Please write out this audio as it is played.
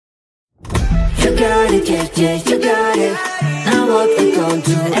You got it, yeah, yeah, you got it. Now what we gon'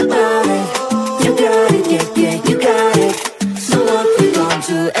 do about it? You got it, yeah, yeah, you got it. So what we gon'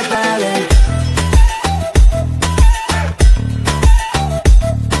 do about it?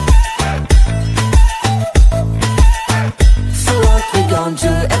 So what we gon' do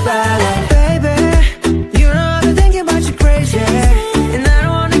about it? Baby, you know I've been thinking about you crazy, and I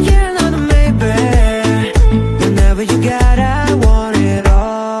don't wanna hear another maybe. Whenever you got, I want it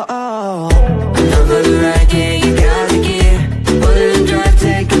all. Another ride, yeah, you got the gear. Put it in drive,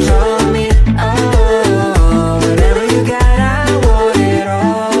 take control of me. Oh, whatever you got, I want it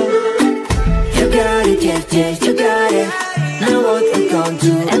all. You got it, yeah, yeah, you got it. Now what we gon'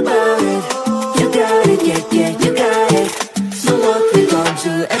 do about it? You got it, yeah, yeah, you got it. So what we gon'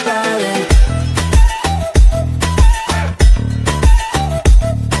 do about it?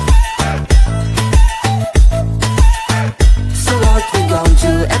 So what we gon'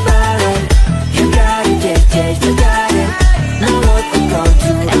 do about it? You got it, yeah, yeah, you got it. Now what we gon'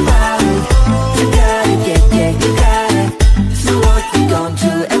 do about it? You got it, yeah, yeah, you got it. So what we gon'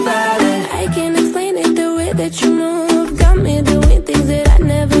 do about it? I can't explain it, the way that you move got me doing things that I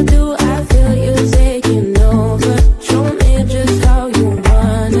never do. I feel you taking over. Show me just how you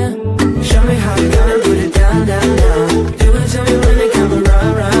wanna. Show me how you gonna put it down, down, down. Do it to me when they come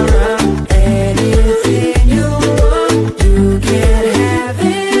around, round, round. Anything you want, you can have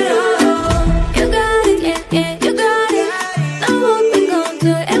it all. You got it, yeah, yeah, you got it. Now what we gon'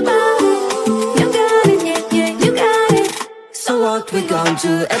 do about it? You got it, yeah, yeah, you got it. So what we gon'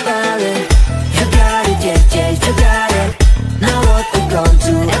 do about it? You got it, yeah, yeah, you got it. Now what we gon'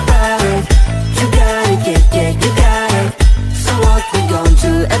 do about it? You got it, yeah, yeah, you got it. So what we gon'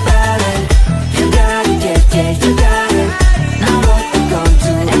 do about it? You got it, yeah, yeah, you got it. Now what we gon'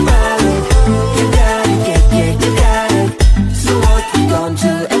 do about it? You got it, yeah, yeah, you got it. So what we gon'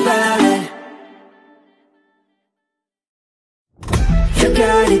 do about it? You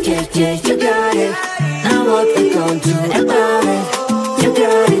got it, yeah, yeah, you got it. Now what we gon' do about it? You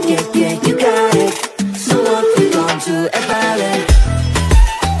got it, yeah, yeah, you got it. So what we gon' do about it?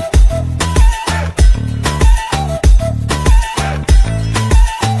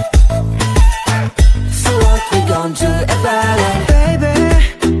 So what we gon' do about it? Baby,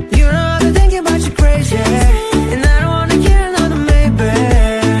 you know I've been thinking about you crazy, and I don't wanna hear another maybe.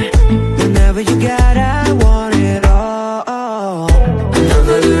 Whenever you got, I want it all.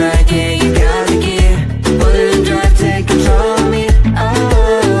 Another ride, yeah, you got the gear. Put it in drive, take control of me.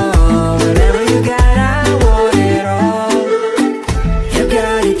 Oh, whatever you got, I want it all. You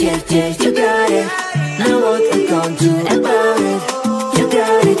got it, yeah, yeah, you got it. Now what we gon' do about it? You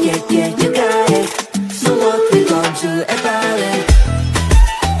got it, yeah, yeah, you got it. So what we gon' do about it?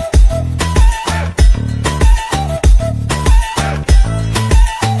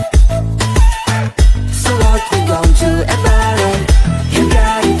 So what we gon' do about it? You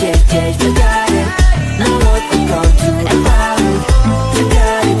got it, yeah, yeah, you got it. Now what we gon' do about it? You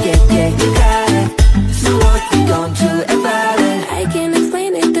got it, yeah, yeah, you got it. So what we gon' do about it? I can't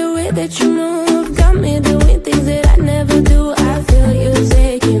explain it, the way that you move got me doing things that I never do. I feel you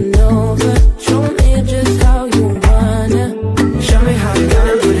taking over. Show me just how you wanna. Show me how you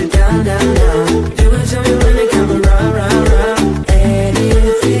gonna put it down, down, down. Do it to me when they come around, round, round.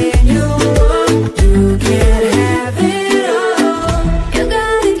 Anything you want, you can have it all. You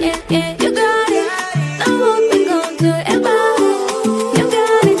got it, yeah, yeah, you got it. Now what we gon' do about it? You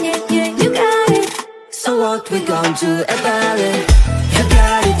got it, yeah, yeah, you got it. So what we gon' do about it? You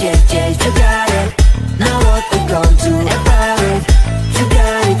got it, yeah, yeah, you got it. Now what we gon' do about it? You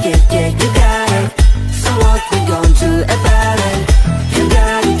got it, yeah, yeah, you got it. So what we gon' do about it? You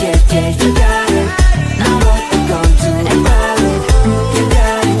got it, yeah, yeah, you got it. Now what we gon' do about it? You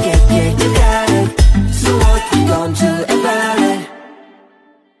got it, yeah, yeah, you got it. So what we gon' do about it?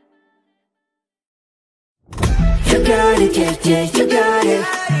 You got it, yeah, yeah, you got it.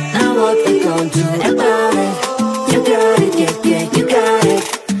 Now what we gon' do about it? You got it, yeah, yeah, you got it.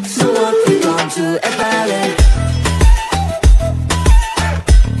 So what we gon' do about it?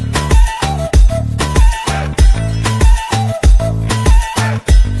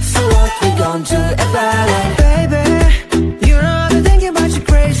 So what we gon' do about it? Baby, you know I've been thinking about you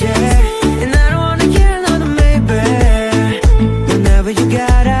crazy, and I don't wanna hear another maybe. Whenever you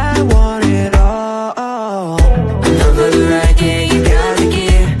got, I want it all. Another ride, yeah, you got the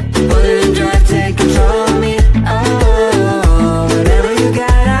gear. Put it in drive, take control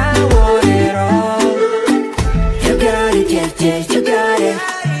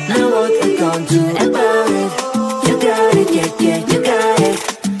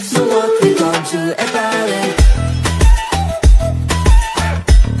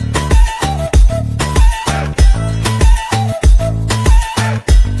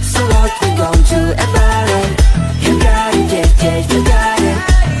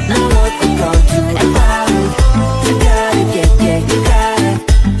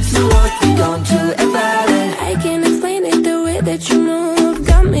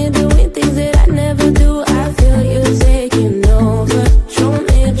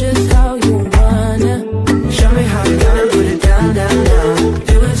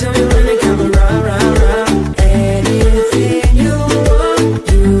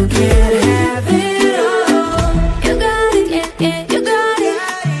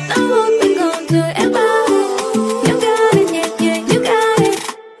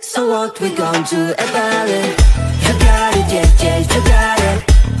So what we gon' do about it? You got it, yeah, yeah, you got it.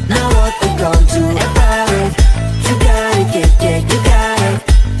 Now what we gon' do about it? You got it, yeah, yeah, you got it.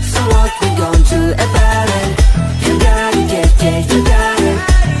 So what we gon' do about it? You got it, yeah, yeah, you got it.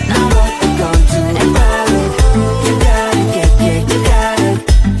 Now what we gon' do about it? You got it, yeah, yeah, you got it.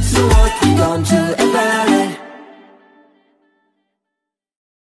 So what we gon' do about it?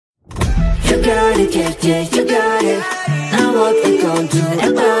 You got it, yeah, yeah, you got it. Now what we gon' do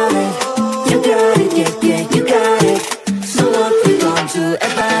about it? You got it, yeah, yeah, you got it. So what we gon' do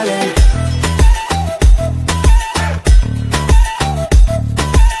about it?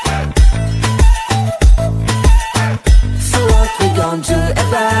 So what we gon' do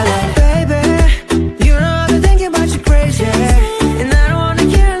about it? Baby, you know I've been thinking about you crazy, and I don't wanna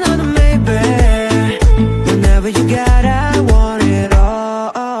hear another maybe. Whenever you got, I want it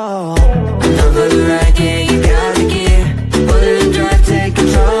all. Number the right, yeah, you got the gear. Put it in drive, take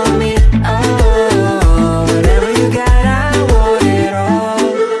control of me. Oh, whatever you got, I want it all.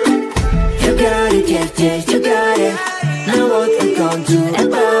 You got it, yeah, yeah, you got it. Now what we gon' do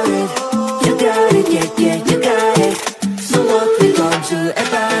about it? You got it, yeah, yeah, you got it. So what we gon' do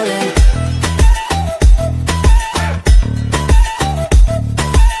about it?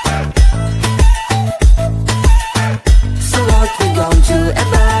 So what we gon' do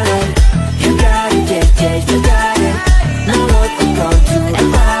about it? You got it, yeah, yeah, you got it. Now what we gon' do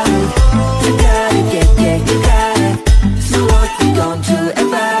about it? You got it, yeah, yeah, you got it. So what we gon' do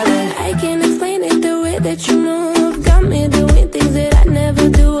about it? I can't explain it, the way that you move got me doing things that I never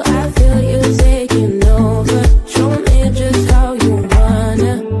do. I feel you taking over. Show me just how you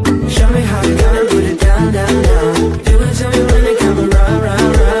wanna. Show me how you gonna put it down, down, down. Do it to me when they come around,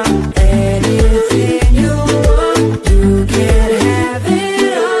 round, round. Anything you want, you can have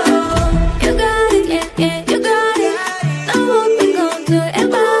it all. You got it, yeah, yeah, you got it. Now what we gon' do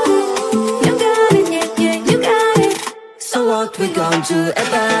about it? You got it, yeah, yeah, you got it. So what we gon' do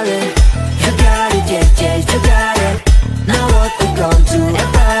about it? You got it, yeah, yeah, you got it. Now what we gon' do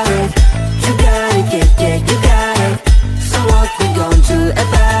about it? You got it, yeah, yeah, you got it. So what we gon' do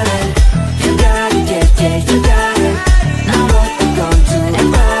about it? You got it, yeah, yeah, you got it. Now what we gon' do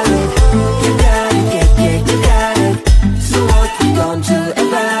about it? You got it, yeah, yeah, you got it. So what we gon' do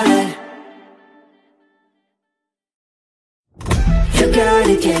about it? You got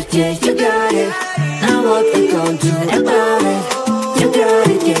it, yeah, yeah, you got it. Now what we gon' do about it? You got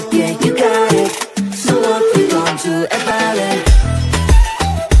it, yeah, yeah, you got it. So what we gon' do about it?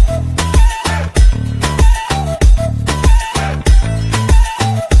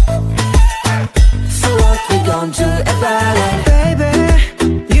 So what we gon' do about it? Baby,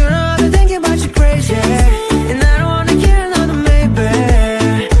 you know I've been thinking about you crazy, and I don't wanna hear another maybe.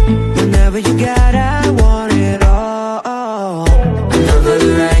 Whenever you got, I want it all. Number the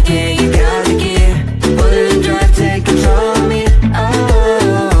right, yeah, you got the gear. Put it in drive, take control of me.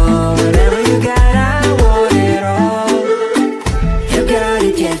 Oh, whatever you got, I want it all. You got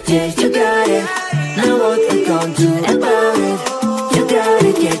it, yeah, yeah, you got it. Now what we gon' do about it? You got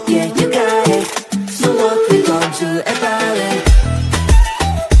it, yeah, yeah, you got it. So what we gon' do about it?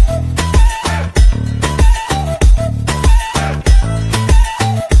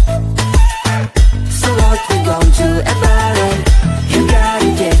 So what we gon' do about it? You got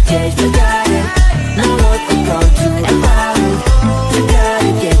it, yeah, yeah, you got it. Now what we gon' do about it? You got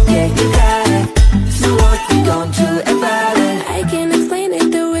it, yeah, yeah, you got it. So what we gon' do about it? I can't explain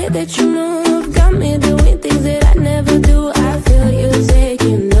it, the way that you move got me doing things that I never do. I feel you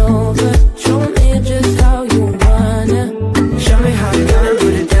taking over. Show me just how you wanna. Show me how you gonna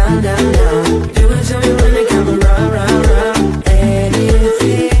put it down, down, down. Do it to me when they come around, round, round.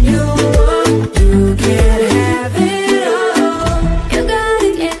 Anything you want, you can have it all. You got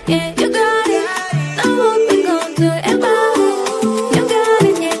it, yeah, yeah, you got it. Now what we gon' do about it? You got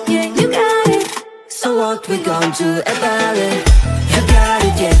it, yeah, yeah, you got it. So what we gon' do about it? You got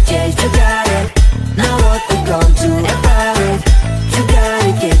it, yeah, yeah, you got it. Now what we gon' do about it? You got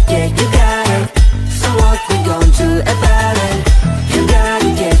it, yeah, yeah, you got it. So what we gon' do about it? You got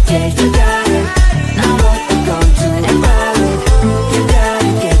it, yeah, yeah, you got it. Now what we gon' do about it? You got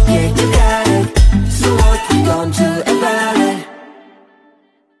it, yeah, yeah, you got it. So what we gon' do about it?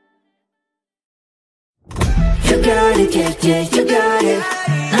 You got it, yeah, yeah, you got it.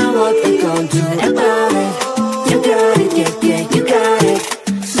 Now what we gon' do about it? You got it, yeah, yeah, you got it.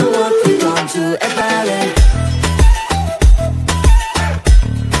 So what we gon' do about it?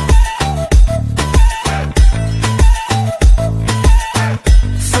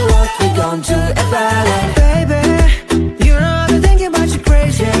 So what we gon' do about it? Baby, you know I've been thinking about you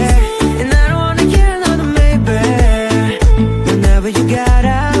crazy, and I don't wanna hear another maybe. Whenever you got,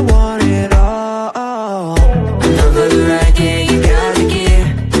 I want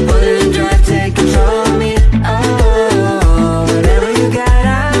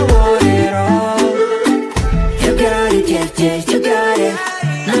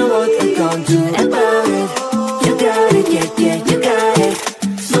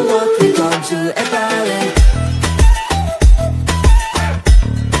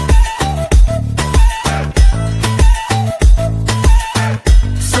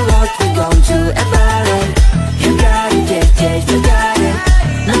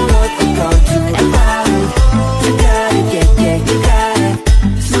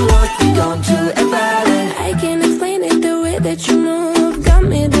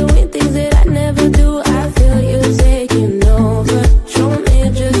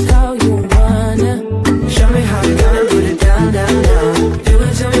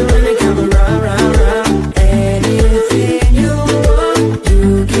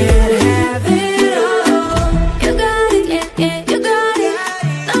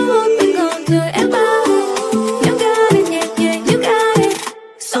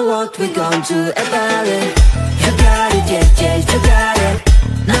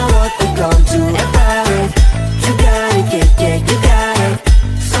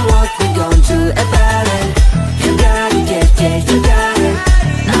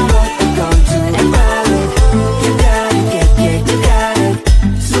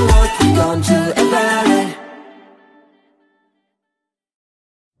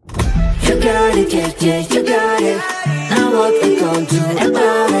yeah, yeah, you got it. Now what we gon' do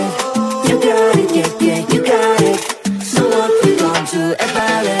about it? You got it, yeah, yeah, you got it. So what we gon' do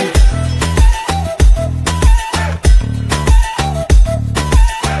about it?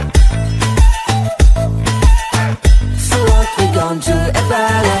 So what we gon' do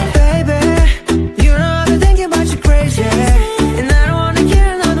about it? Baby, you know I've been thinking about you crazy, and I don't wanna get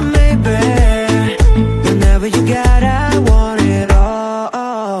another maybe. Whenever you got, I want it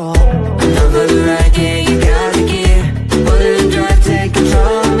all. Another ride, yeah, you gotta give. Put it in drive, take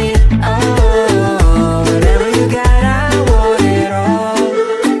control of me. Oh, whatever you got, I want it all.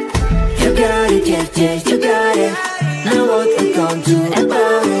 You got it, yeah, yeah, you got it. Now what we gon' do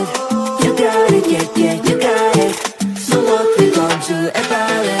about it? You got it, yeah, yeah, you got it. So what we gon' do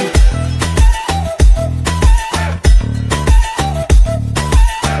about it?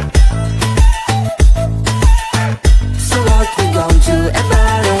 So what we gon' do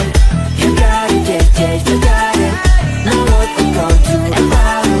about it? You got it, yeah, yeah, you got it. Now what we gon' do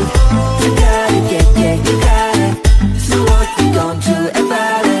about it? You got it, yeah, yeah, you got it. So what we gon' do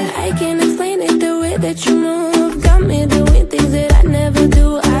about it? I can't explain it, the way that you move got me doing things that I never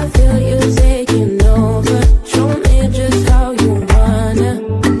do. I feel you taking over. Show me just how you wanna.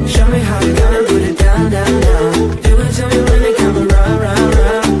 Show me how you gonna put it down, down, down. Do it to me when it come around, round,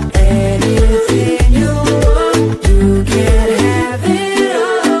 round. Anything you want, you can have it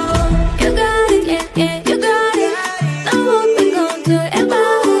all. You got it, yeah, yeah, you got it. Now what we gon' do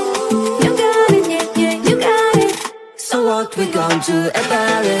about it? You got it, yeah, yeah, you got it. So what we gon' do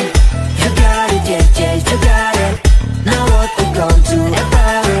about it? You got it, yeah, yeah, you got it. Now what we gon' do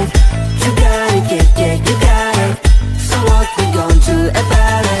about it? You got it, yeah, yeah, you got it. So what we gon' do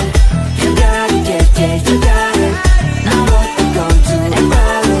about it? You got it, yeah, yeah, you got it. Now what we gon' do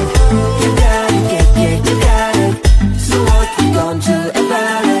about it? You got it, yeah, yeah, you got it. So what we gon' do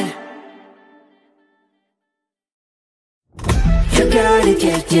about it? You got it,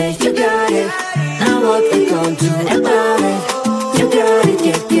 yeah, yeah, you got it. Now what we gon' do about it? You got it,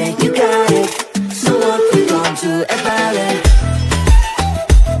 yeah, yeah, you got it. So what we gon' do about it?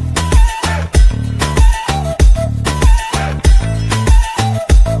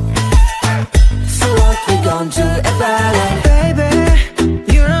 So what we gon' do about it? Baby,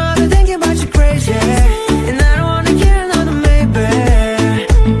 you know I've been thinking about you crazy, and I don't wanna get another maybe.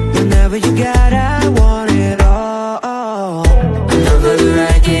 Whenever you got, I want it all. Another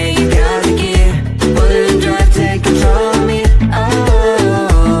ride, yeah, you gotta give. Put it in drive, take control of me.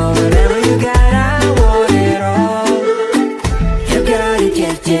 Oh, whatever you got, I want it all. You got it,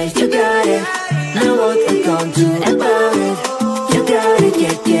 yeah, yeah, you got it. Now what we gon' do about it? You got it,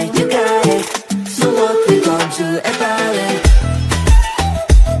 yeah, yeah, you got it. So what we gon' do about it?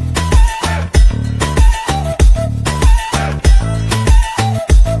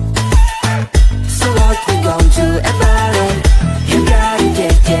 So what we gon' do about it? You got it,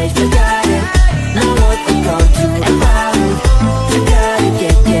 yeah, yeah, you got it. Now what we gon' do about it? You got it,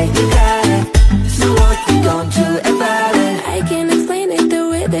 yeah, yeah, you got it. So what we gon' do about it? I can't explain it, the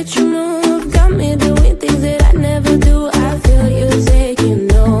way that you move got me doing things that I never do. I feel you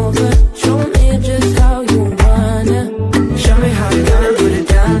taking over. Show me just how you wanna. Show me how you gonna put it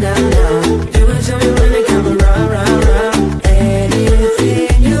down, down, down. Do it to me when it come around, round, round.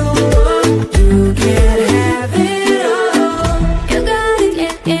 Anything you want, you can have it all. You got it,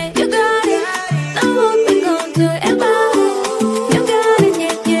 yeah, yeah, you got it. Now what we gon' do about it? You got it,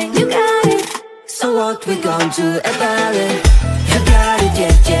 yeah, yeah, you got it. So what we gon' do about it? You got it,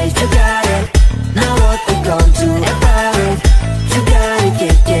 yeah, yeah, you got it. Now what we gon' do about it? You got it,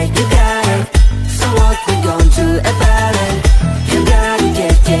 yeah, yeah, you got it. So what we gon' do about it? You got it,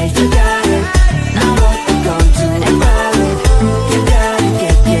 yeah, yeah, you got it. Now what we gon' do about it? You got it,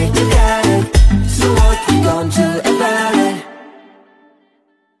 yeah, yeah, you got it. So what we gon' do about it?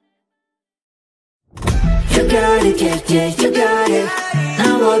 You got it, yeah, yeah, you got it.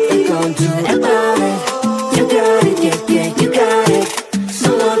 Now what we gon' do about it? You got it, yeah, yeah, you got it. So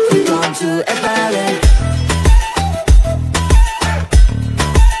what we gon' do about it?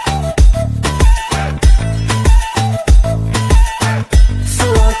 So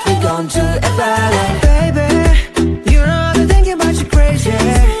what we gon' do about it? Baby, you know I've been thinking about you crazy,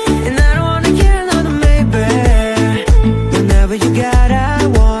 and I don't wanna get another maybe. Whenever you got, I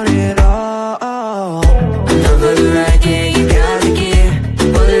want it all. Another ride, yeah, you gotta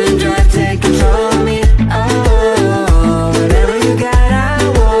give. Put it in drive, take control of me. Oh, whatever you got, I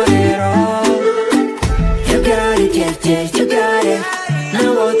want it all. You got it, yeah, yeah, you got it. Now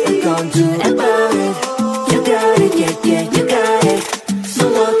what we gon' do about it? You got it, yeah, yeah, you got it. So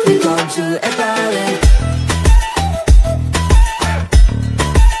what we gon' do about it?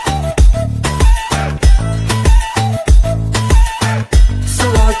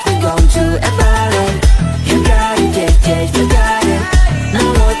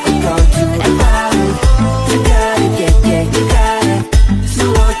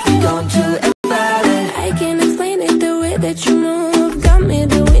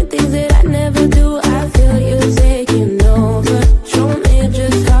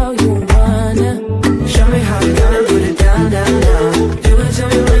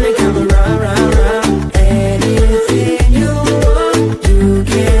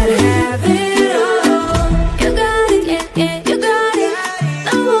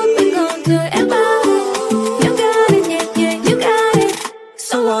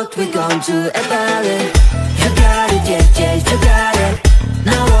 gonna do about it? You got it, yeah, yeah, you got it.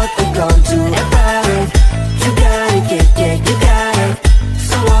 Now what we gonna do about it? You got it, yeah, yeah, you got it.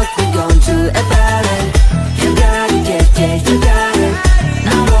 So what we gonna do about it? You got it, yeah, yeah, you got it.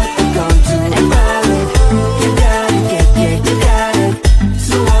 Now what we gonna do about it? You got it, yeah, yeah, you got it.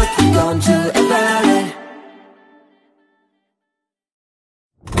 So what we gonna do about it?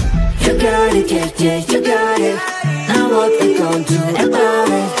 You got it, yeah, yeah, you got it. Now what we gonna do about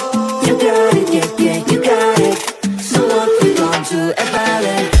it? You got it, yeah, yeah, you got it. So what we gonna do about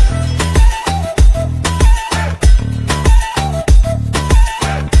it?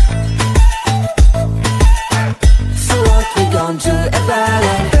 So what we gonna do about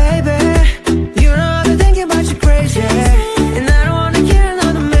it? Baby, you know I've been thinking about you crazy, and I don't wanna hear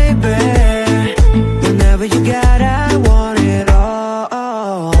another maybe. Whenever you got, I want it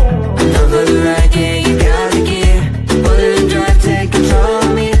all. I know for the right, yeah, you got the gear. Pull it and drive, take control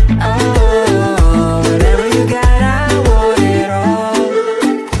of me. Oh, whatever you got, I want it all.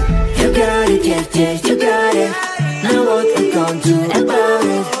 You got it, yeah, yeah, you got it. Now what we gonna do about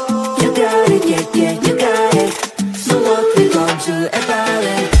it? You got it, yeah, yeah, you got it. So what we gonna do about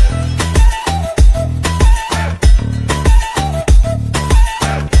it?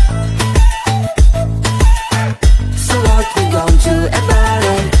 So what we gonna do about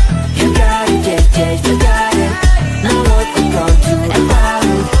it? You got it, yeah, yeah, you got it. Now what we gonna do about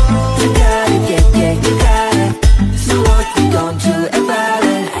it? You got it, yeah, yeah, you got it. So what we gonna do about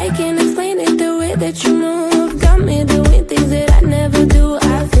it? I can't explain it, the way that you move got me doing things that I never do.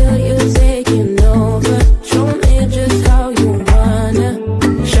 I feel you taking over. Show me just how you wanna.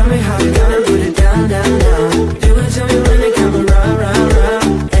 Show me how you gonna put it down, down, down. Do it to me when they come around, round,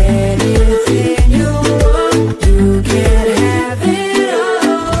 round. Anything you want, you can have it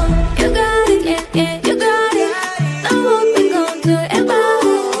all. You got it, yeah, yeah, you got it. Now what we gonna do about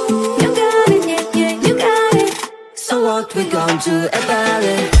it? You got it, yeah, yeah, you got it. So what we gonna do about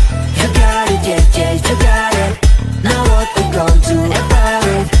it? You got it, yeah, yeah, you got it. Now what we gonna do about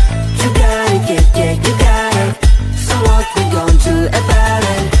it? You got it, yeah, yeah, you got it. So what we gonna do about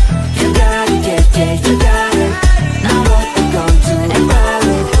it? You got it, yeah, yeah, you got it. Now what we gonna do about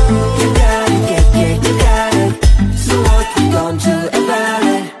it? You got it, yeah, yeah, you got it. So what we gonna do about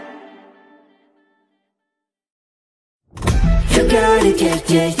it? You got it, yeah,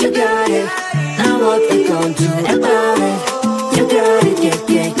 yeah, you got it. Now what we gonna do about it? You got it, yeah,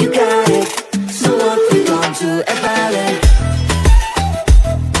 yeah, you got it. So what we gonna do about it?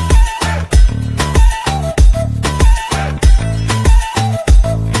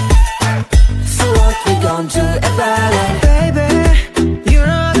 So what we gonna do about it? Baby, you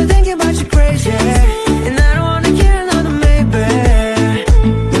know I've been thinking about you crazy, and I don't wanna hear another maybe.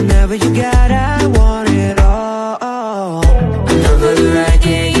 Whenever you got, I want it all. I know for the right,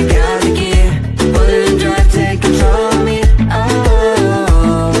 yeah, you got the gear. Pull it and drive, take control of me.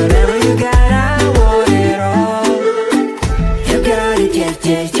 Oh, whatever you got, I want it all. You got it, yeah,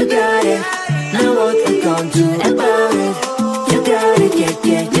 yeah, you got it. Now what we gonna do about it? You got it, yeah,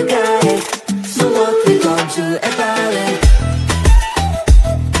 yeah, you got it. So what we gonna do about it?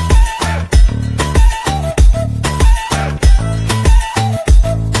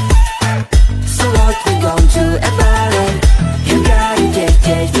 So what we gonna do about it? You got it, yeah,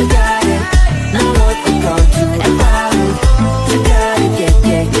 yeah, you got it. Now what we gonna do about it? You got it, yeah,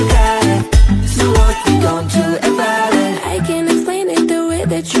 yeah, you got it. So what we gonna do about it? I can't explain it, the way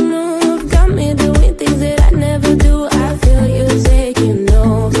that you move got me doing things that I never do. I feel you taking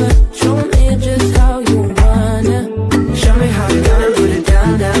over. Show me just how you wanna. Show me how you gonna put it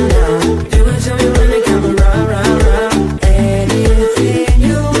down, down, down. Do it to me when they come around, round, round. Anything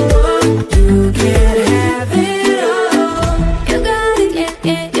you want, you can have it all. You got it, yeah,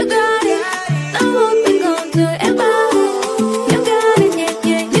 yeah, you got it. Now what we gonna do about it? You got it, yeah,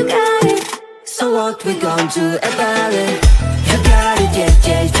 yeah, you got it. So what we gonna do about it? You got it, yeah,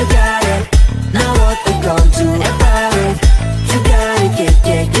 yeah, you got it. Now what we gonna do about it? You got it, yeah,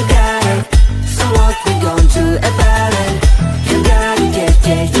 yeah, you got it. So what we gonna do about it? You got it, yeah,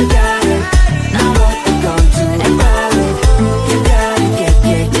 yeah, you got it. Now what we gonna do about it? You got it, yeah,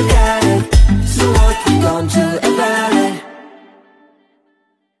 yeah, you got it. So what we gonna do about it?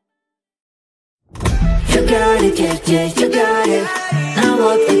 You got it, yeah, yeah, you got it. Now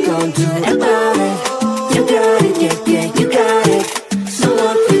what we gonna do about it? You got it, yeah, yeah, you got it. So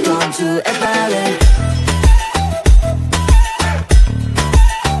what we gonna do about it?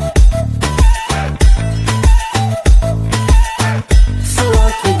 So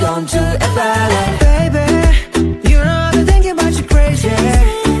what we gonna do about it? Baby, you know I've been thinking about you crazy,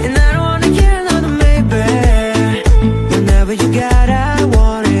 and I don't wanna hear another maybe. Whenever you got, I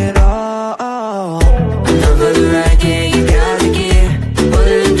want it all.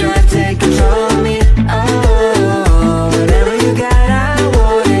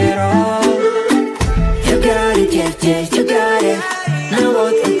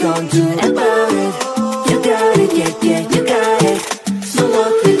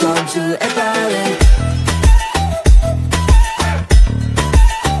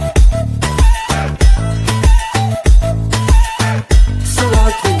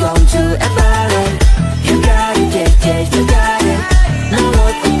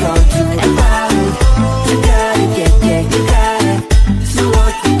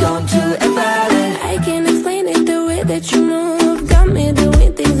 gone to a ballet. I can't explain it, the way that you move got me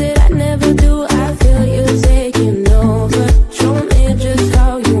doing things that I never do. I feel you taking over. Show me just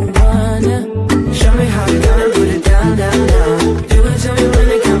how you wanna. Show me how you gonna put it down, down, down. Do it to me when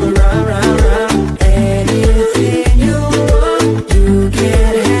they come around, round, round. Anything you want, you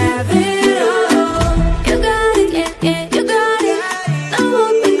can have it all. You got it, yeah, yeah, you got it. Now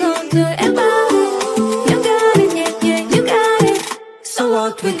what we gon' do about it? You got it, yeah, yeah, you got it. So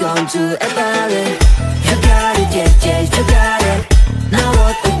what we gone to a ballet? You got it, yeah, yeah, you got it. Now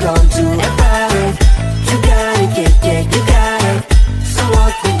what we gone to a ballet? You got it, yeah, yeah, you got it. So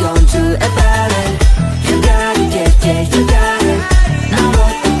what we gone to a ballet? You got it, yeah, yeah, you got it. Now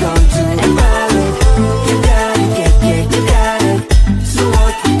what we gone to a ballet? You got it, yeah, yeah, you got it. So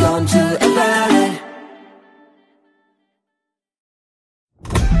what we gone to a ballet?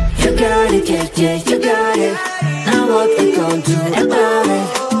 You got it, yeah, yeah, you got it. Now what we gonna do about it?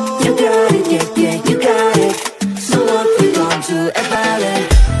 You got it, yeah, yeah, you got it. So what we gonna do about it?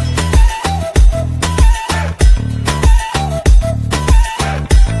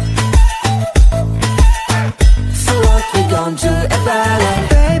 So what we gonna do about it?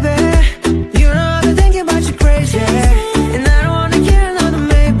 Baby, you know I've been thinking about you crazy, and I don't wanna get another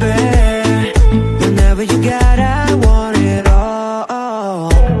maybe. Whenever you got, I want it all.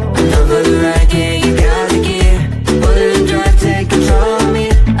 Another right, yeah, you got the key. Put it in drive, take control of me.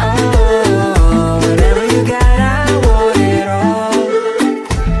 Oh, whenever you got, I want it all.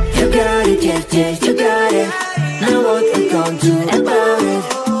 You got it, yeah, yeah, you got it. Now what we gonna do about it?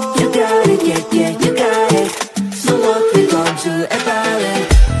 You got it, yeah, yeah, you got it. So what we gonna do about it?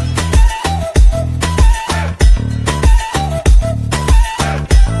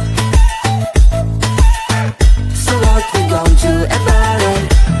 So what we gonna do about it?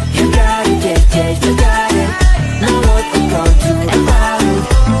 You got it, yeah, yeah, you got it. Now what we gonna do about it?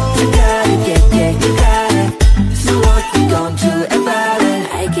 You got it, yeah, yeah, you got it. So what we gonna do about it?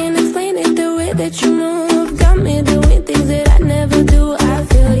 I can't explain it, the way that you move got me doing things that I never do. I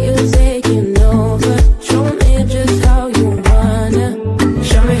feel you taking over. Show me just how you wanna.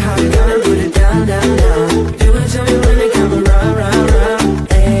 Show me how you gonna put it down, down, down. Do it to me when they come around, round,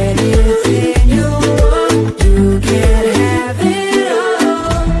 round. Anything you want, you can have it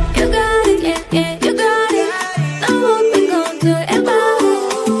all. You got it, yeah, yeah, you got it. Now what we gon' do about it?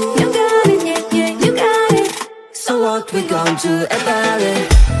 You got it, yeah, yeah, you got it. So what we gonna do about it?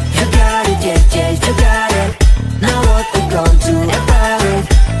 You got it, yeah, yeah, you got it. Now what we gonna do about it?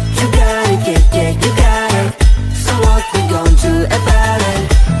 You got it, yeah, yeah, you got it. So what we gonna do about it?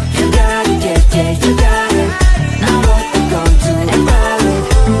 You got it, yeah, yeah, you got it. Now what we gonna do about it?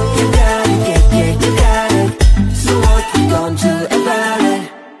 You got it, yeah, yeah, you got it. So what we gonna do about it?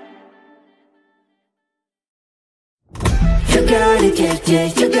 You got it, yeah, yeah,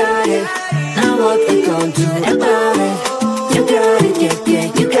 you got it. Now what we gonna do about it? You got it, yeah, yeah,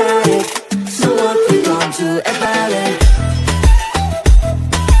 you got it. So what we gonna do about it?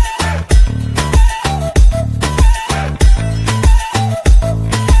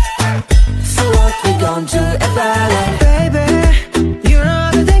 So what we gonna do about it? Baby, you know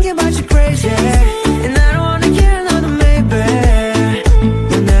I've been thinking about you crazy, and I don't wanna get another maybe.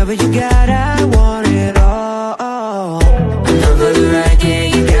 Whenever you got, I want it all. Another right, yeah,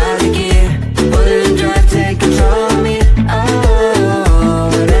 you got the key. Put it in drive.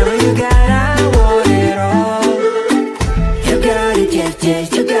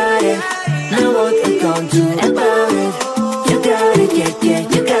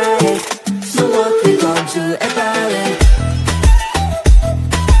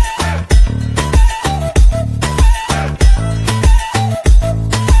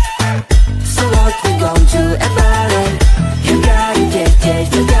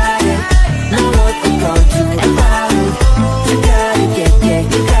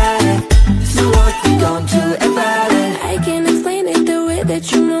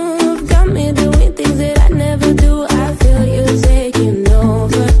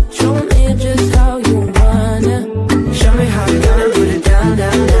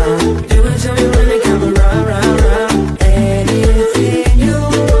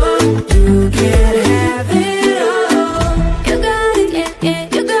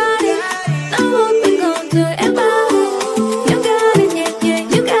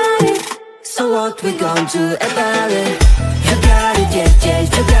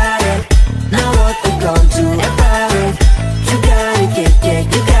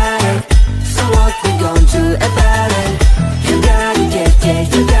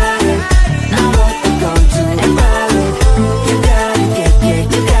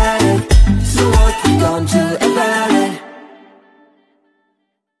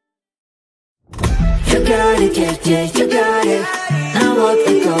 got it, yeah, yeah, you got it. Now what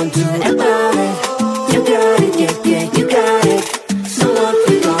we gon' do about it? You got it, yeah, yeah, you got it. So what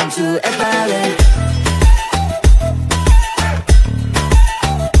we gon' do about it?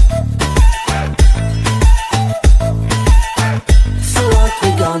 So what we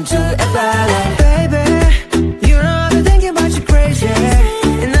gon' do about it? Baby, you know I've been thinking about you crazy,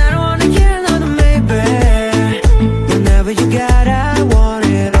 and I don't wanna hear another maybe. Whenever you got, I want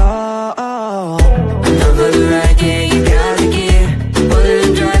it all. Whenever the right gear, you got the gear. Put it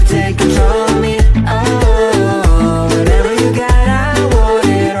in drive, take control of me. Oh, Whenever you got, I want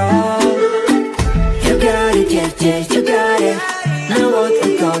it all. you got it, yeah, yeah, you got it. Now what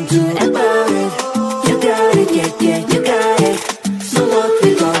we gon' do about it? You got it, yeah, yeah, you got it. So what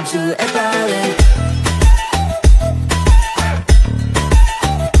we gon' do about it?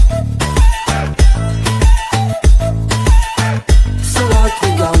 So what we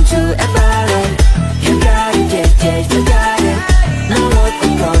gon' do about it? You got it, yeah, yeah, you got it. Now what we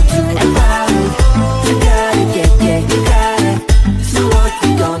gon' do about it? You got it, yeah, yeah, you got it. So what we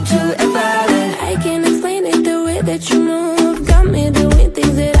gon' do about it? I can't explain it, the way that you move got me doing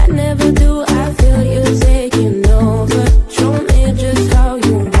things that I never do. I feel you taking over. Show me just how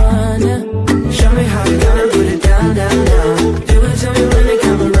you wanna. Show me how you gonna put it down, down, down. Do it to me when they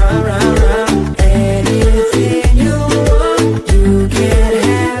come around, round, round. Anything you want, you can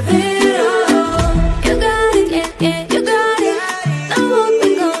have it all. You got it, yeah, yeah, you got it. Now what we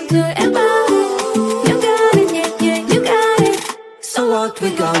gon' do about it? You got it, yeah, yeah, you got it. So what we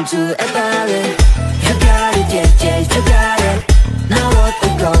gon' do about it? You got it, yeah, yeah, you got it. Now what we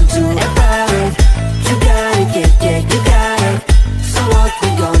gon' do about it? You got it, yeah, yeah, you got it. So what we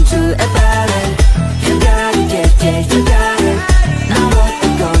gon' do about it? You got it, yeah, yeah, you got it. Now what we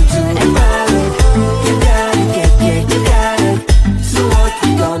gon' do about it? You got it, yeah, yeah, you got it. So what we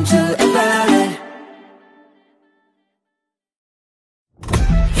gon' do about it?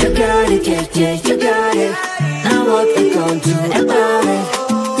 You got it, yeah, yeah, you got it. Now what we gon' do about it?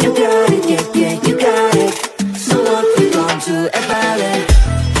 You got it, yeah, yeah, you got it. So what we gon' do about it?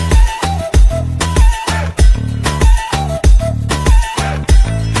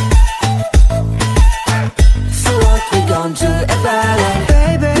 So what we gon' do about it?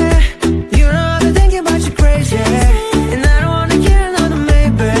 Baby, you know I've been thinking about you crazy, and I don't wanna hear another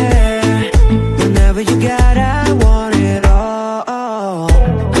maybe. Whenever you got, I want it all.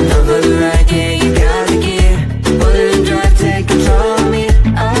 Whenever the right gear, you got the gear. Put it in drive, take control of me.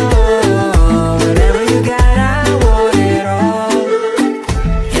 Oh, Whenever you got, I want it all.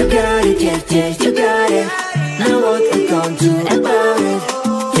 you got it, yeah, yeah, you got it. Now what we gon' do about it?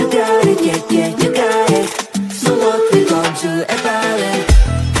 You got it, yeah, yeah, you got it. So what we gon' do about it?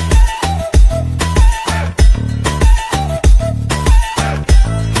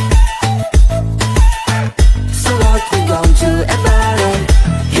 So what we gon' do about it?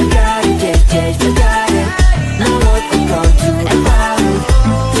 You got it, yeah, yeah, you got it. Now what we gon' do about it?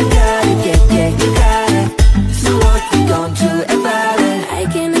 You got it, yeah, yeah, you got it. So what we gon' do about it? I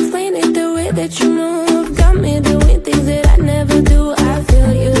can't explain it, the way that you move got me doing things that I never do. I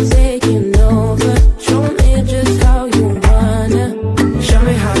feel you taking over. Show me just how you wanna. Show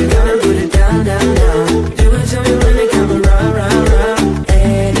me how you gonna put it down, down, down. Do it to me when they come around, round, round.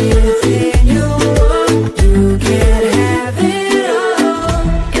 Anything you want, you can have it all.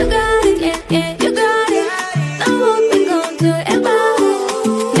 You got it, yeah, yeah, you got it. Now what we gon' do about it?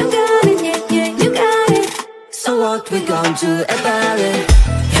 You got it, yeah, yeah, you got it. So what we gon' do about it?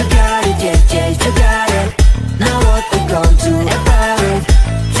 You got it, yeah, yeah, you got it. Now what we gon' do about it?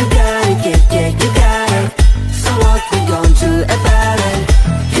 You got it, yeah, yeah, you got it. So what we gon' do about it?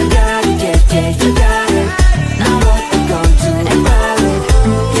 You got it, yeah, yeah, you got it. Now what we gon' do about it?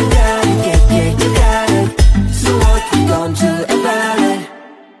 You got it, yeah, yeah, you got it. So what we gon' do about it?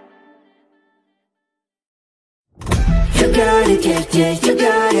 You got it, yeah, yeah, you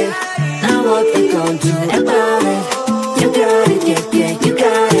got it. Now what we gon' do about it? You got it, yeah, yeah, you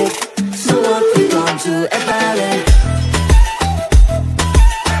got it. So what we gon' do about it?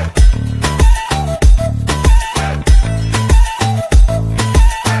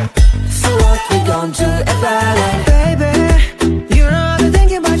 So what we gon' do about it? Baby, you know I've been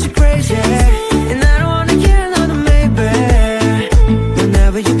thinking about you crazy, and I don't wanna hear another maybe.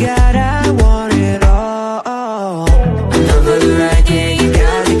 Whenever you got, I want it all. Whenever the right gear, you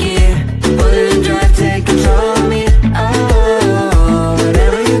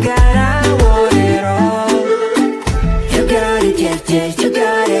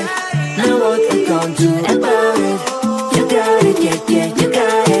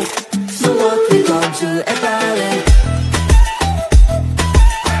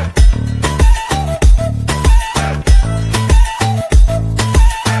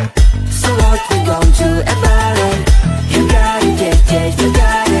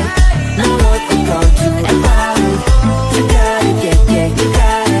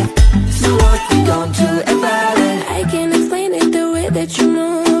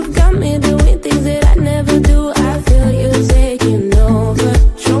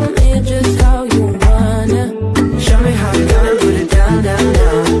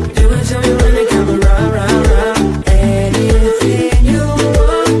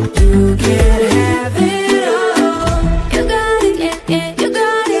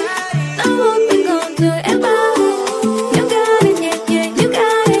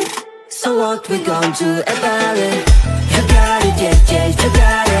what we gon' do about it? You got it, yeah, yeah, you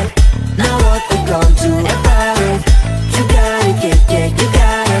got it. Now what we gon' do about it? You got it, yeah, yeah, you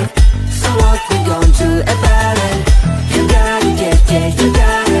got it. So what we gon' do about it? You got it, yeah, yeah, you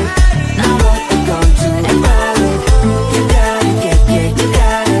got it. Now what we gon' do about it? You got it, yeah, yeah, you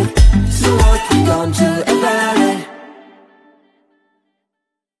got it. So what we gon' do about it?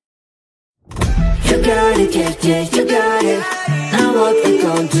 You got it, yeah, yeah, you got it. Now what we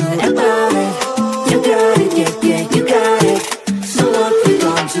gon' do about it? You got it, yeah, yeah, you got it. So what we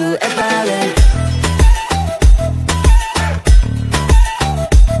gon' do about it?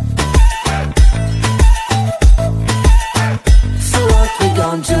 So what we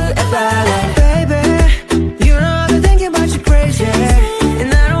gon' do about it? Baby, you know I've been thinking about you crazy,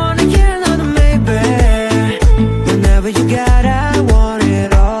 and I don't wanna get another maybe. Whenever you got, I want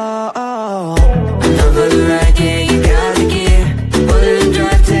it all. Number the right, yeah, you got the gear. Put it in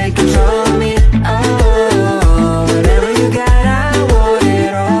drive, take control of me. Oh, whatever you got, I want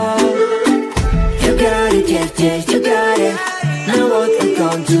it all. You got it, yeah, yeah, you got it. Now what we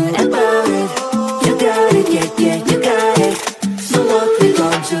gon' do about it? You got it, yeah, yeah, you got it. So what we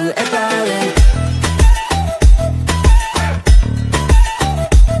gon' do about it?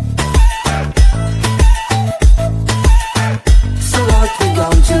 So what we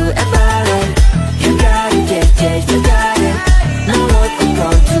gon' do about it? You got it, yeah, yeah, you got it. Now what we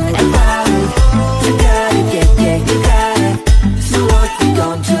gon' do about it? You got it, yeah, yeah, you got it. So what we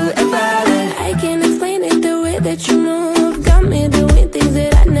gon' do about it? I can't explain it, the way that you move got me doing things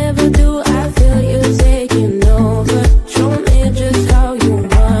that I never do. I feel you taking over. Show me just how you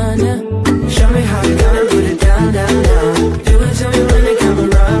wanna. Show me how you gonna put it down, down, down. Do it to me when it come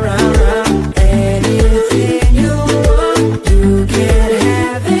around, round, round. Anything you want, you can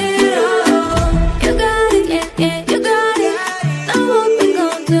have it all. You got it, yeah, yeah, you got it. Now what we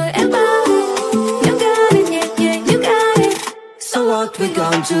gon' do about it? You got it, yeah, yeah, you got it. So what we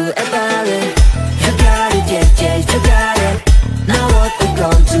gon' do about it? You got it, yeah, yeah, you got it. Now what we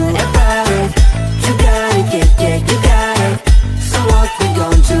gon' do about it? You got it, yeah, yeah, you got it. So what we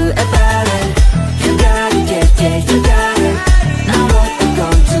gon' do about it? You got it, yeah, yeah, you got it. Now what we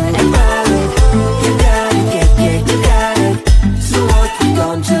gon' do about it? You got it, yeah, yeah, you got it. So what we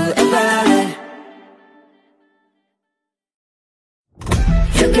gon' do about it?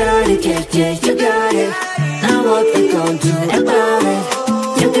 You got it, yeah, yeah, you got it. Now what we gon' do about it?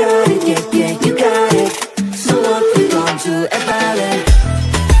 You got it, yeah, yeah, you got it. So what we gon' do about it?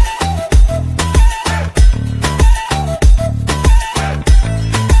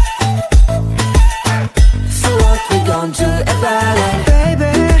 So what we gon' do about it?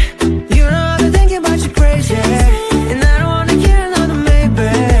 Baby, you know I've been thinking about you crazy, and I don't wanna get another maybe.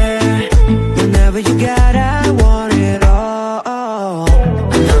 Whenever you got, I want it all.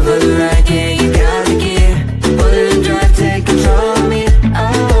 Number the right, yeah, you got the gear. Put it in drive, take control of me.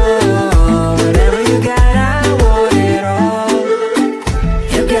 Oh, whatever you got, I want it all.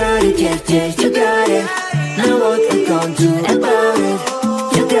 You got it, yeah, yeah, you got it. Now what we gon' do about it?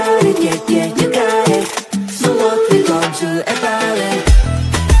 You got it, yeah, yeah, you got it. So what we gon' do about it?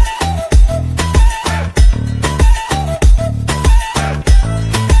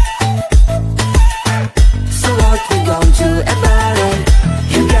 So what we gon' do about it?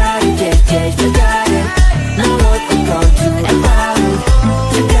 You got it, yeah, yeah, you got it. Now what we gon' do about it?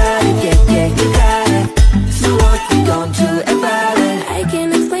 You got it, yeah, yeah, you got it. So what we gon' do about it? I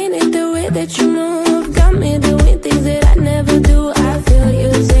can't explain it, the way that you move got me doing things that I never do. I feel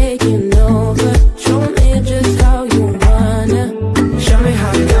you taking over. Show me just how you wanna. Show me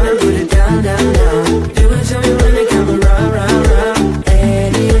how you gonna put it down, down, down. Do it to me when it come around, round, round.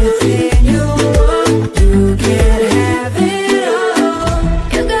 Anything you want, you can have it all.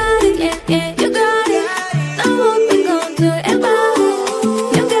 You got it, yeah, yeah, you got it. Now what we gon' do about it?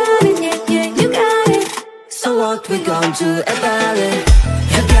 You got it, yeah, yeah, you got it. So what we gon' do about it?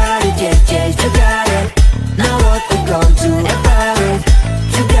 You got it, yeah, yeah, you got it. Now what we gon' do about it?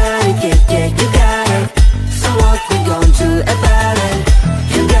 You got it, yeah, yeah, you got it. So what we gon' do about it?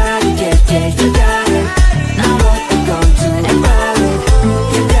 You got it, yeah, yeah, you got it. Now what we gon' do about it?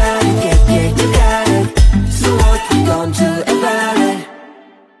 You got it, yeah, yeah, you got it. So what we gon' do about it?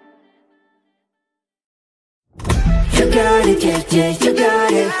 You got it, yeah, yeah, you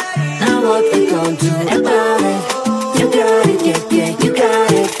got it. Now what we gon' do about it? You got it, yeah, yeah, you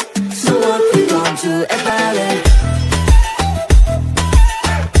got it. So what we gon' do about it?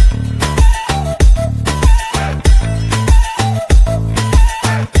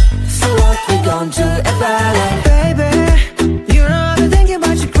 So what we gon' do about it? Baby, you know I've been thinking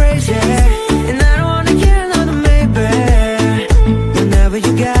about you crazy, and I don't wanna get another maybe. Whenever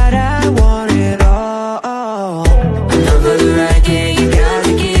you got, I want it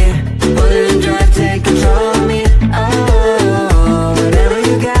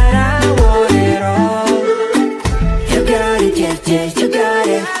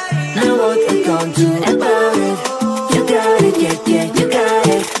it. Now what we gon' do about it? You got it, yeah, yeah, you got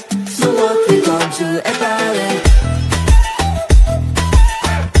it. So what we gon' do about it?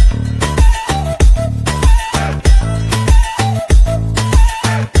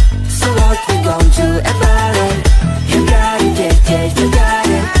 So what we gon' do about it? You got it, yeah, yeah, you got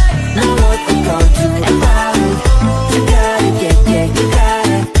it. Now what we gon' do about it? You got it, yeah, yeah, you got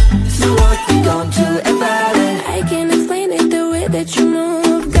it. So what we gon' do about it? I can't explain it, the way that you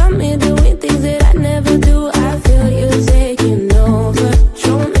move got me doing things that I never do. I feel you taking over.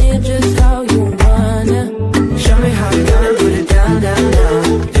 Show me just how you wanna. Show me how you gonna put it down, down, down.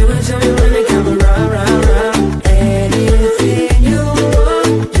 Do it to me when they come around, round, round. Anything you want,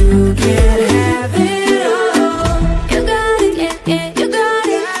 you can have it all. You got it, yeah, yeah, you got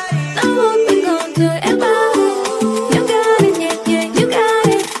it. Now what we gon' do about it? You got it, yeah, yeah, you got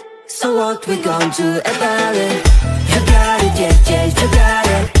it. So what we gon' do about it? You got it, yeah, yeah, you got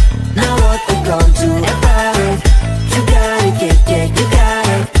it. Now what we gon' do about it? You got it, yeah, yeah, you got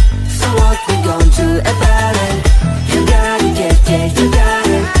it. So what we gon' do about it? You got it, yeah, yeah, you got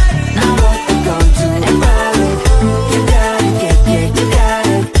it. Now what we gon' do about it? You got it, yeah, yeah, you got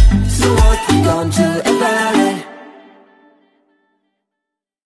it. So what we gon' do about it?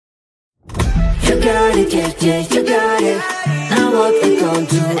 You got it, yeah, yeah, you got it. Now what we gon'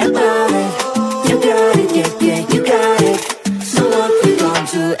 do about it? You got it, yeah, yeah, you got it. So what we gon'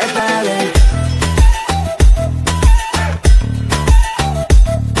 do about it?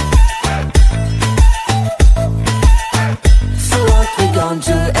 So what we gon'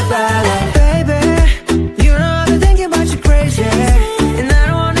 do about it? Baby, you know I've been thinking about you crazy, and I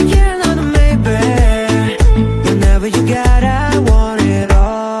don't wanna get another maybe. Whenever you got, I want it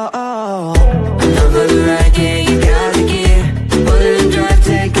all. Another ride, yeah, you gotta get. Put it in drive,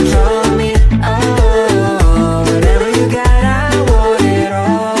 take control of me. Oh, whatever you got, I want it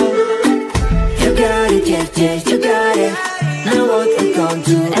all. You got it, yeah, yeah, you got it. Now what we gon'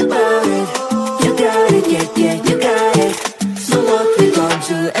 do about it? You got it, yeah, yeah, you got it. So what we gon'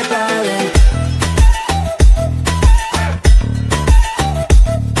 do about it?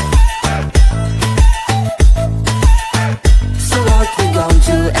 So what we gon'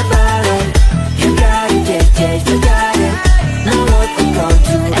 do about it? You got it, yeah, yeah, you got it. Now what we gon'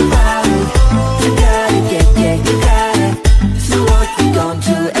 do about it? You got it, yeah, yeah, you got it. So what we gon'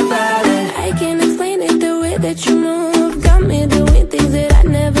 do about it? I can't explain it, the way that you move got me doing things that I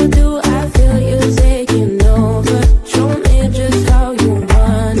never do. I feel you taking over. Show me just how you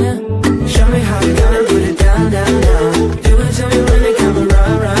wanna. Show me how you gonna put it down, down, down. Do it to me when they come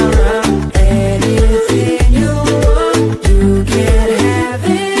around, round, round. Anything you want, you can have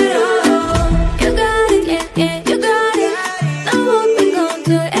it all. You got it, yeah, yeah, you got it. Now what we gon'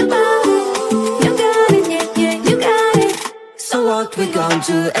 do about it? You got it, yeah, yeah, you got it. So what we gon'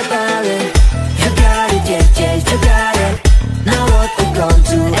 do about it? You got it, yeah, yeah, you got it. Now what we gon'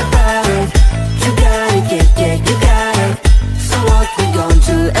 do about it? You got it, yeah, yeah, you got it. So what we gon'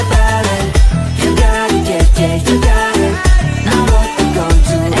 do about it? You got it, yeah, yeah, you got it. Now what we gon'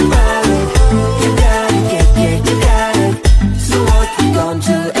 do about it? You got it, yeah, yeah, you got it. So what we gon'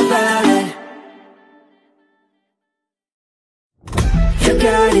 do about it? You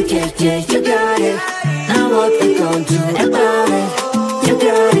got it, yeah, yeah, you got it. Now what we gon' do about it? You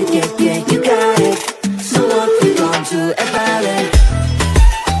got it, yeah, yeah, you got it. So what we gon' do about it?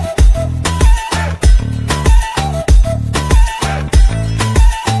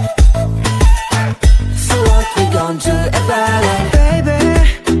 So what we gon' do about it? Baby,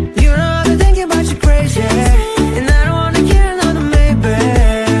 you know I've been thinking about you crazy, and I don't wanna get another maybe.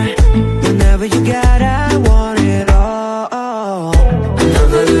 Whenever you got, I want it all.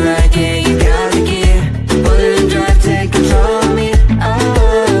 Another ride, yeah, you gotta get. Put it in drive, take control of me.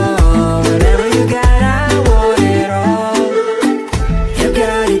 Oh, whatever you got, I want it all. You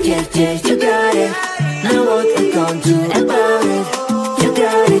got it, yeah, yeah, you got it. Now what we gon' do about it? You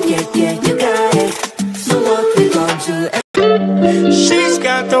got it, yeah, yeah, you got it. So what we gon' do about it? She's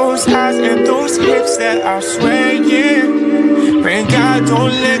got those eyes and those hips that are swaying. Pray God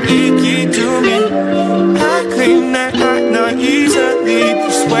don't let it get to me. I claim that I'm not easily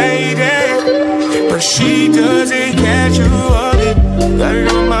persuaded, but she doesn't catch you up. Got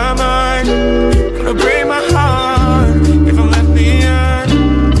it on my mind, gonna break my heart if I'm left behind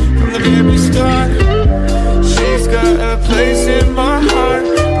from the very start. She's got a place in my heart,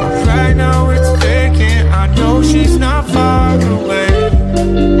 but right now it's vacant. I know she's not far away.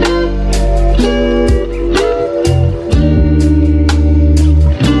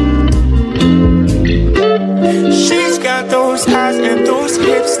 She's got those eyes and those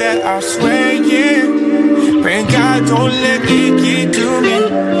hips that are swaying. Pray God don't let me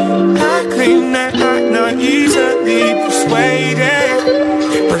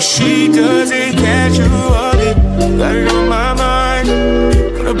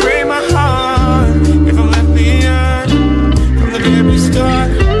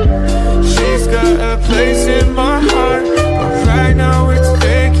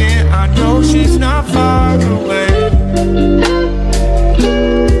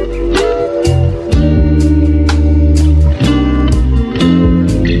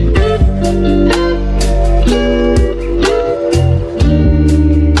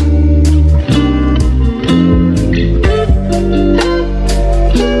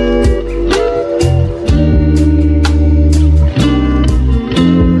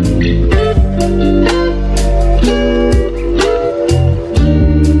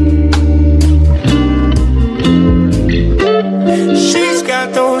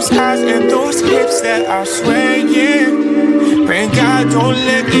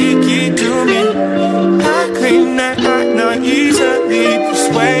let it get to me. I claim that I'm not easily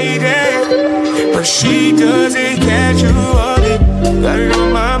persuaded, but she doesn't casually. Got it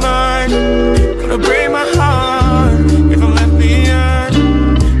on my mind, gonna break my heart if I'm left behind.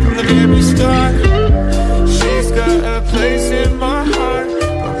 From the very start, she's got a place in my heart,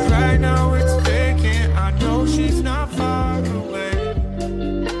 but right now it's vacant. I know she's not far away.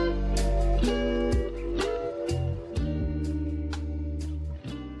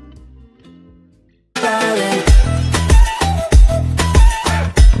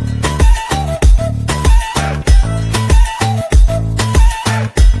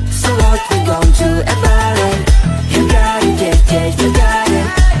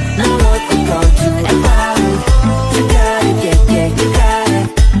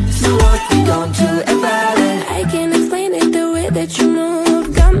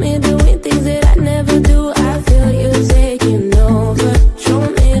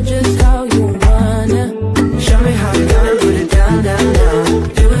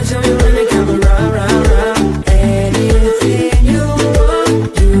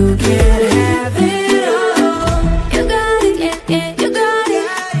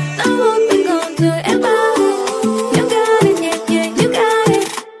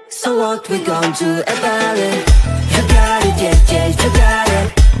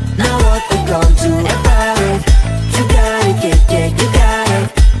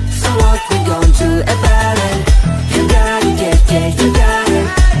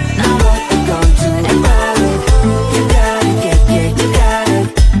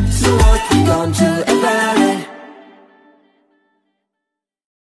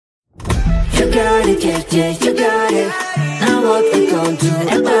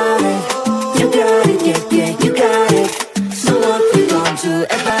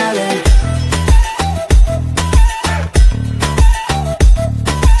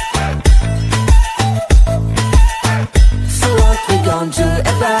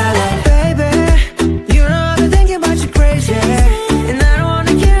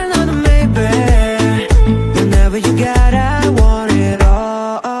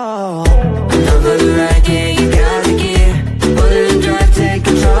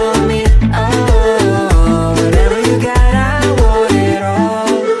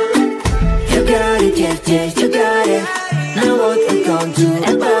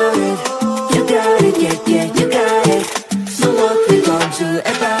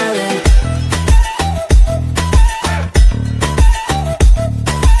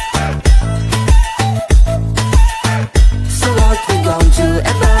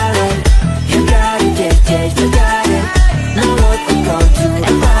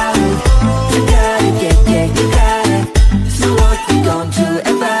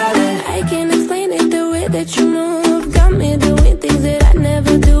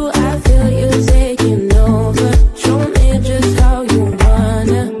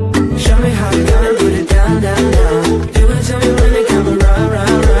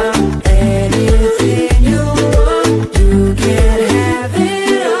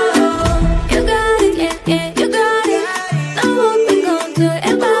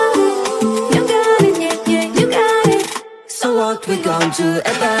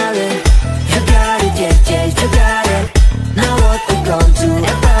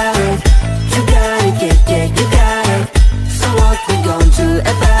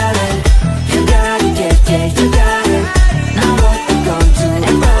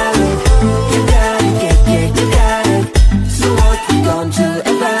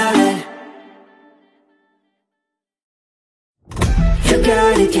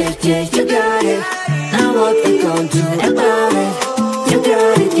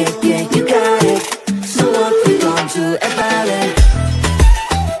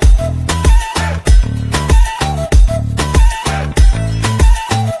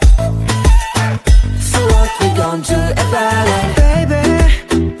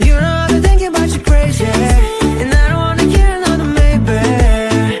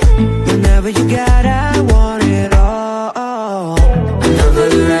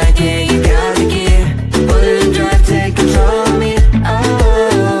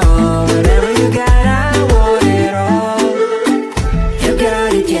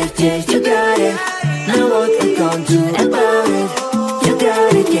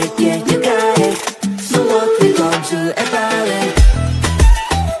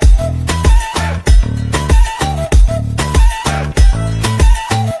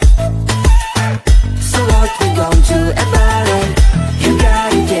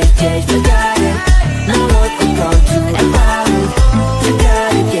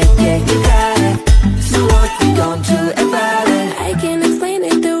 I can't explain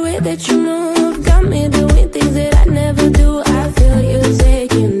it. that you move got me doing things that I never do. I feel you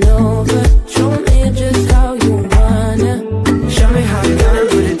taking over. Show me just how you wanna. Show me how you gonna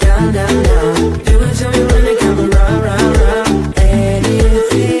put it down, down, down. Do it to me when they come around, round, round.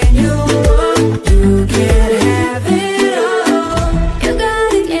 Anything you want, you can have it all. You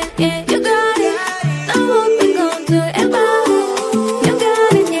got it, yeah, yeah, you got it. Know what we gon' do about it. You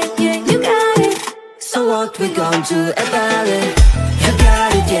got it, yeah, yeah, you got it. So what we gon' do about it? You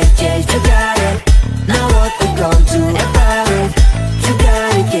got it, yeah, yeah, you got it. Now what we gon' do about it? You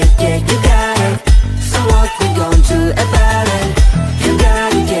got it, yeah, yeah, you got it. So what we gon' do about it? You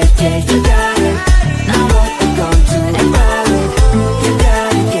got it, yeah, yeah, you got it. Now what we gon' do about it? You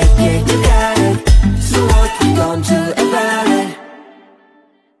got it, yeah, yeah, you got it. So what we gon' do about it?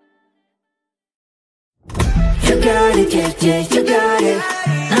 You got it, yeah, yeah, you got it.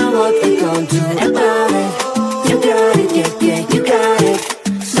 Now what we gon' do about it? You got it, yeah, yeah, you got it.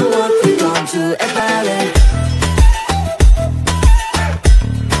 So what we gon' do about it?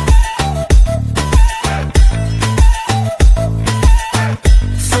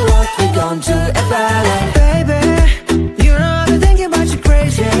 So what we gon' do about it? Baby, you know I've been thinking about you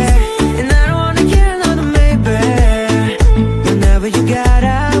crazy, and I don't wanna get another maybe. Whenever you got,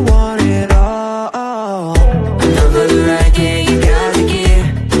 I want it all. Another ride, yeah, you got the gear.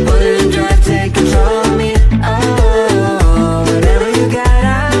 Put it in drive, take control of me. Oh, whatever you got,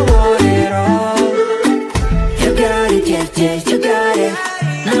 I want it all. You got it, yeah, yeah, you got it.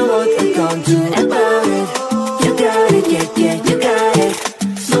 Now what we gon' do about it? You got it, yeah, yeah, you got it.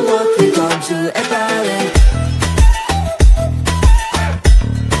 So what we gon' do about it?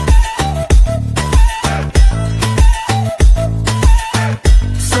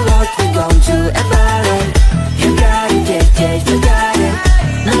 So what we gon' do about it? You got it, yeah, yeah, you got it.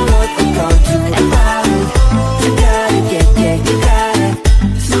 Now what we gon' do about it? You got it, yeah, yeah, you got it.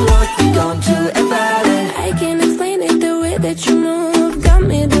 So what we gon' do about it? I can't explain it, the way that you move got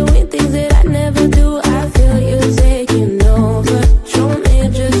me doing things that I never do. I feel you taking over. Show me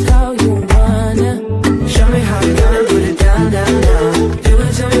just how you wanna. Show me how you gonna put it down, down, down. Do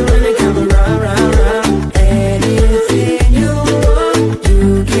it to me when they come around, round, round. Anything you want,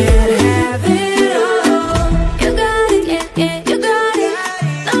 you can have it all. You got it, yeah, yeah, you got it.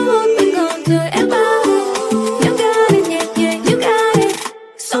 Know what we gon' do about it. You got it, yeah, yeah, you got it.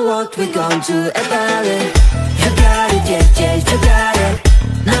 So what we gon' do about it? You got it, yeah, yeah, you got it.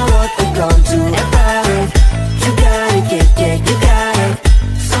 Now what we gon' do about it? You got it, yeah, yeah, you got it.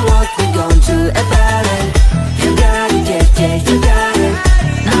 So what we gon' do about it? You got it, yeah, yeah, you got it.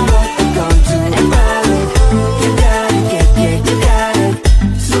 Now what we gon' do about it? You got it, yeah, yeah, you got it.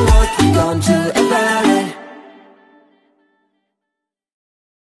 So what we gon' do about it?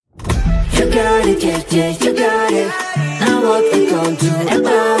 You got it, yeah, yeah, you got it. Now what we gon' do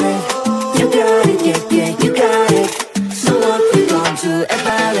about it? You got it, yeah, yeah, you got it. So what we gon' do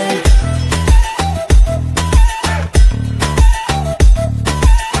about it?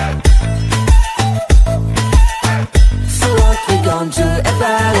 So what we gon' do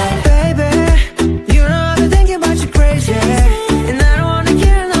about it? Baby, you know I've been thinking about you crazy, and I don't wanna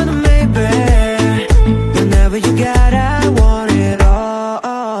get another maybe. Whenever you got, I want it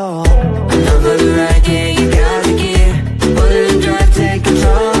all. Another ride, yeah,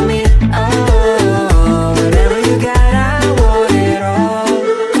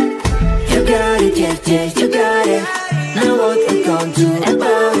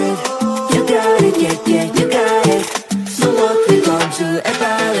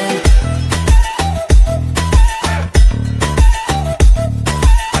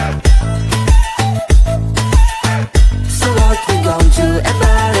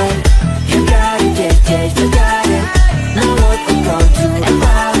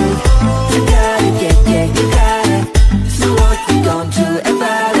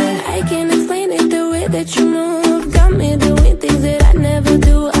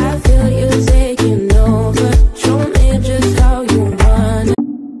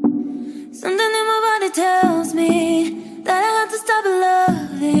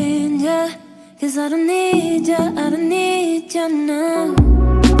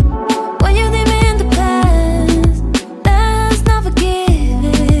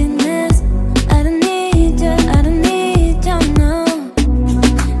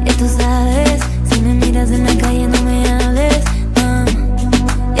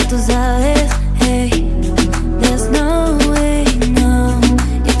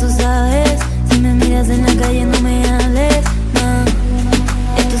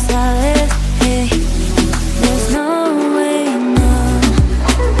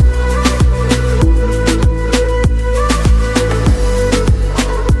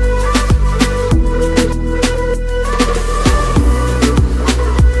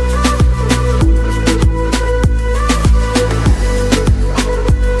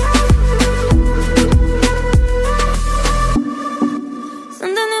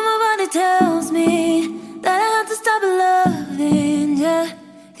 tells me that I have to stop loving ya,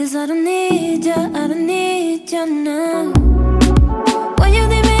 'cause I don't need ya, I don't need ya now. When you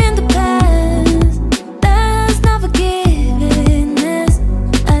leave me in the past, that's not forgiveness.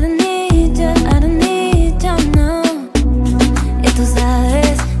 I don't need ya, I don't need ya now. Ya tú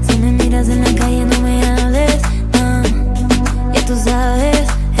sabes, si me miras en la calle no me hables, no. Ya tú sabes,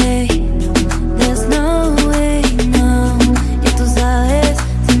 hey, there's no way, no. Ya tú sabes,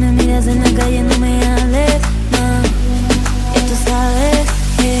 si me miras en la calle no me hables, no. Ya tú sabes,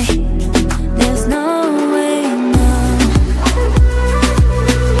 hey, there's no way, no.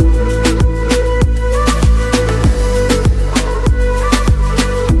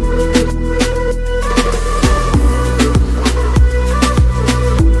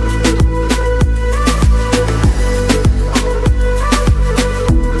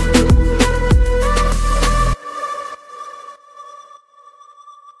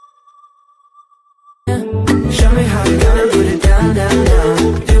 Show me how you gonna put it down, down, down.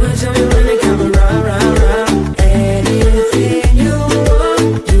 Do it to me when they come around, round, round. Anything you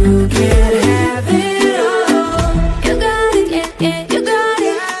want, you can have it all. You got it, yeah, yeah, you got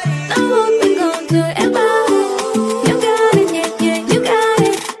it. Know what we gon' do about it. You got it, yeah, yeah, you got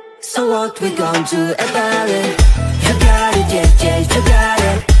it. So what we gon' do about it? You got it, yeah, yeah, you got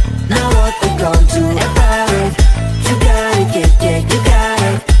it. Now what we gon' do about it? You got it, yeah, yeah, you got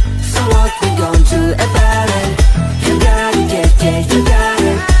it. So what we gon' do about it? You got it, yeah, yeah, you got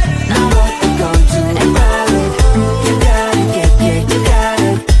it. Now what we gon' do about it? You got it, yeah, yeah, you got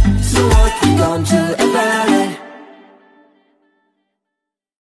it. So what we gon' do about it?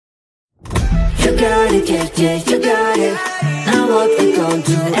 You got it, yeah, yeah, you got it. Now what we gon'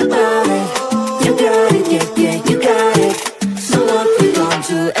 do about it? You got it, yeah, yeah, you got it. So what we gon'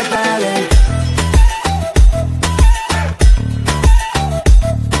 do about it?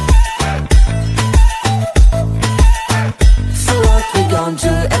 So what we gon'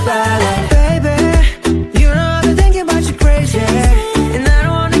 do about it? Baby, you know I've been thinking about you crazy, and I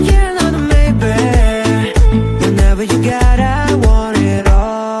don't wanna hear another maybe. Whenever you got, I want it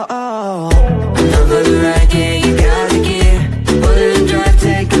all. Another right here, you got the gear. Put it in drive,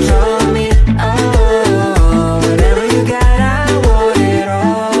 take control of me. Oh, whenever you got, I want it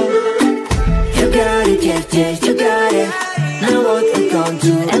all. You got it, yeah, yeah, you got it. Now what we gon'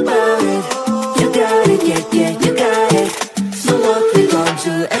 do about it? You got it, yeah, yeah, you got it. So what we gon'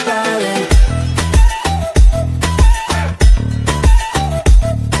 do about it?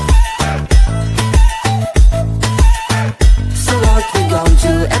 So what we gon'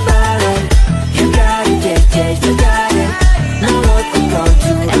 do about it? You got it, yeah, yeah, you got it. Now what we gon'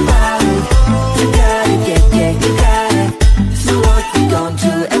 do about it? You got it, yeah, yeah, you got it. So what we gon'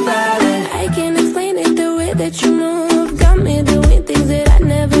 do about it? I can't explain it, the way that you move got me doing things that I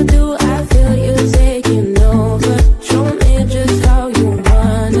never do. I feel you taking over. Show me just how you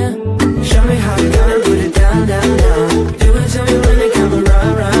wanna. Show me how you gonna put it down, down, down. Do it to me when they come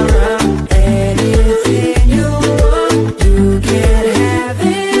around, round, round. Anything you want, you can have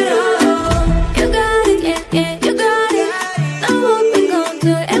it all. You got it, yeah, yeah, you got it. Know what we gon'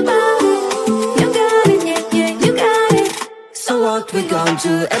 do about it. You got it, yeah, yeah, you got it. So what we gon'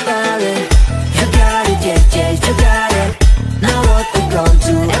 do about it? You got it, yeah, yeah, you got it. Now what we gon'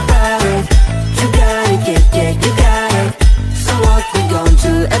 do about it? You got it, yeah, yeah, you got it. So what we gon'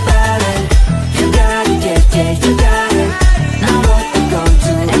 do about it? You got it, yeah, yeah, you got it. Now what we gon'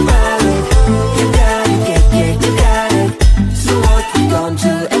 do about it? You got it, yeah, yeah, you got it. So what we gon'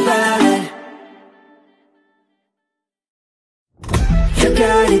 do about it? You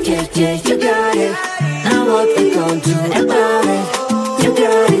got it, yeah, yeah, you got it. Now what we gon' do about it? You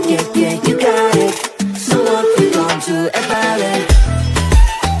got it, yeah, yeah, you got it. So what we gon' do about it?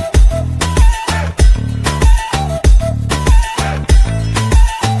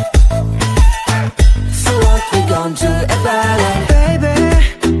 So what we gon' do about it? Baby,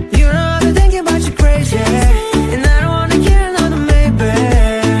 you know I've been thinking about you crazy, and I don't wanna hear another maybe.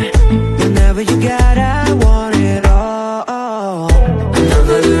 Whenever you got, I want it all.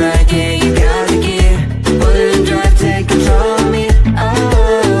 Another right here, you got the gear. Put it in drive, take control of me.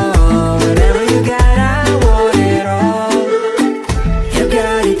 Oh, whenever you got, I want it all. You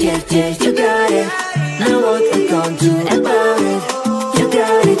got it, yeah, yeah, you got it. Now what we gon' do about it? You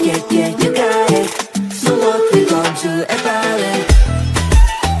got it, yeah, yeah, you got it. So what we gon' do about it?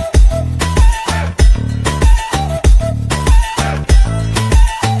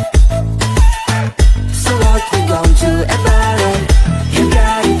 So what we gon' do about it? You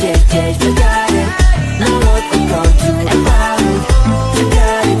got it, yeah, yeah, you got it. Now what we gon' do about it? You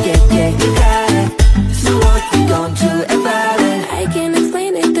got it, yeah, yeah, you got it. So what we gon' do about it? I can't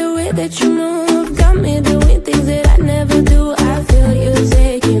explain it, the way that you move got me doing things that I never do. I feel you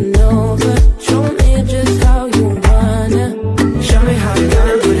taking over. Show me just how you wanna. Show me how you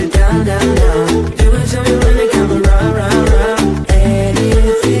gonna put it down, down, down. Do it to me when they come around, round, round.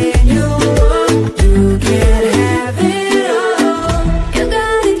 Anything you want, you can have it all. You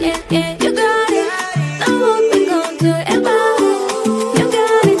got it, yeah, yeah, you got it. Know what we gon' do about it. You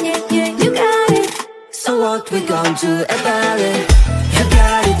got it, yeah, yeah, you got it. So what we gon' do about it? You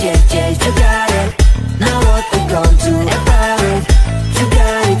got it, yeah, yeah, you got it. Now what we gon' do about it? You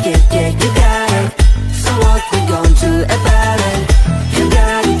got it, yeah, yeah, you got it. So what we gon' do about it? You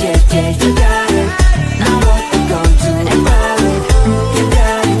got it, yeah, yeah, you got it. Now what we gon' do about it? You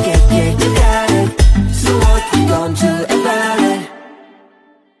got it, yeah, yeah, you got it. So what we gon' do about it?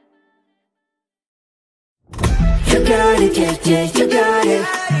 You got it, yeah, yeah, you got it.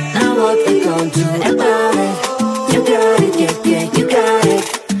 Now what we gon' do about it? You got it, yeah, yeah, you got it.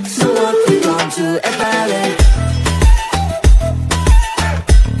 So what we gon' do about it?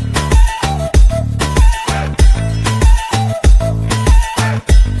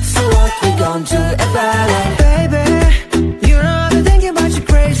 So what we gon' do about it? Baby, you know I've been thinking about you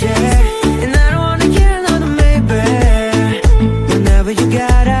crazy, and I don't wanna get another maybe. Whenever you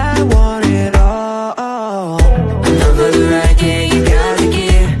got, I want it all. Number the right gear, you got the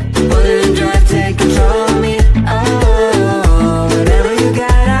gear. Put it in drive, take control of me. Oh, Whenever you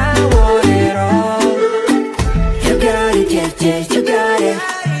got, I want it all. you got it, yeah, yeah, you got it.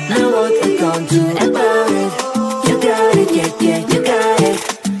 Now what we gon' do about it? You got it, yeah, yeah, you got it.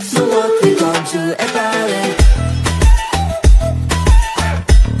 So what we gon' do about it?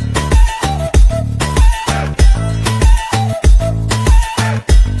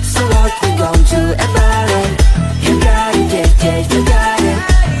 So what we gon' do about it? You got it, yeah, yeah, you got it.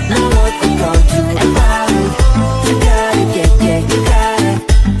 Now what we gon' do about it? You got it, yeah, yeah, you got it.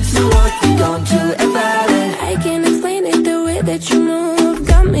 So what we gon' do about it? I can't explain it, the way that you move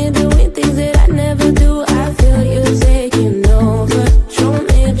got me doing things that I never do. I feel you taking over. Show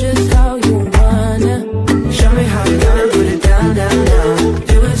me just how you wanna. Show me how you gonna put it down, down, down.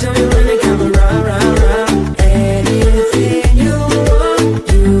 Do it to me when they come around, round, round. Anything you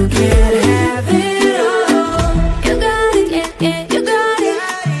want, you can have it all. You got it, yeah, yeah, you got it.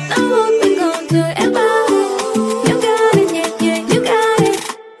 Know what we gon' do about it. You got it, yeah, yeah, you got it.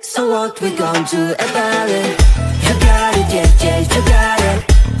 So what we gon' do about it? You got it, yeah, yeah, you got it.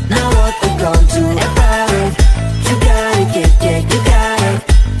 Now what we gon' do about it? You got it, yeah, yeah, you got it.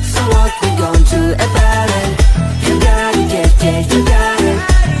 So what we gon' do about it? You got it, yeah, yeah, you got it.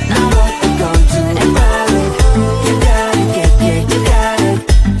 Now what we gon' do about it? You got it, yeah, yeah, you got it.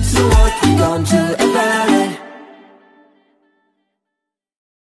 So what we gon' do about it?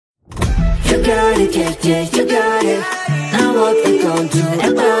 You got it, yeah, yeah, you got it. Now what we gon' do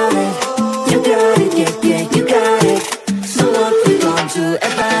about it? You got it, yeah, yeah, you got it. So what we gon' do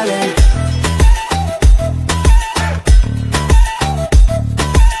about it?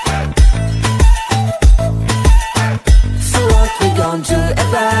 So what we gon' do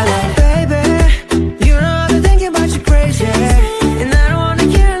about it? Baby, you know I've been thinking about you crazy, and I don't wanna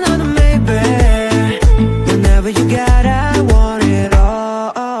get another maybe. Whenever you got, I want it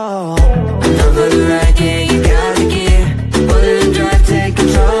all. Number the right gear, you got the gear. Put it in drive, take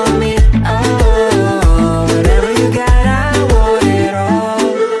control of me. Oh, Whenever you got, I want it all.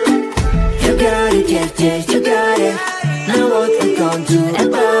 you got it, yeah, yeah, you got it. Now what we gon' do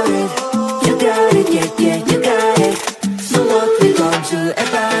about it? You got it, yeah, yeah, you got it. So what we gon' do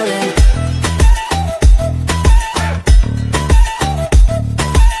about it?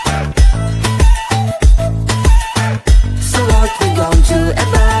 So what we gon' do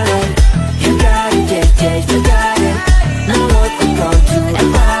about it? You got it, yeah, yeah, you got it. Now what we gon' do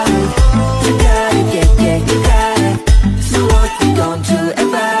about it? You got it, yeah, yeah, you got it. So what we gon' do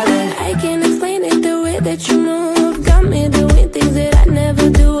about it? I can't explain it, the way that you move got me doing things that I never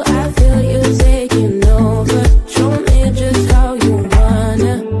do. I feel you taking over. Show me just how you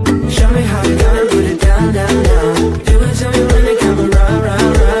wanna. Show me how you gonna put it down, down, down. Do it to me when they come around,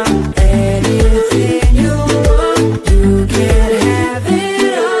 round, round. Anything you want, you can have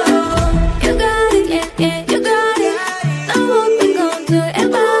it all. You got it, yeah, yeah, you got it. Know what we gon' do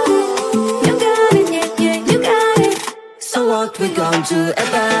about it. You got it, yeah, yeah, you got it. So what we gon' do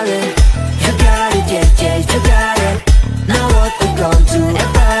about it? You got it, yeah, yeah, you got it. Now what we gon' do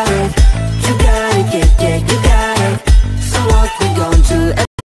about it? You got it, yeah, yeah, you got it. So what we gon' do about it?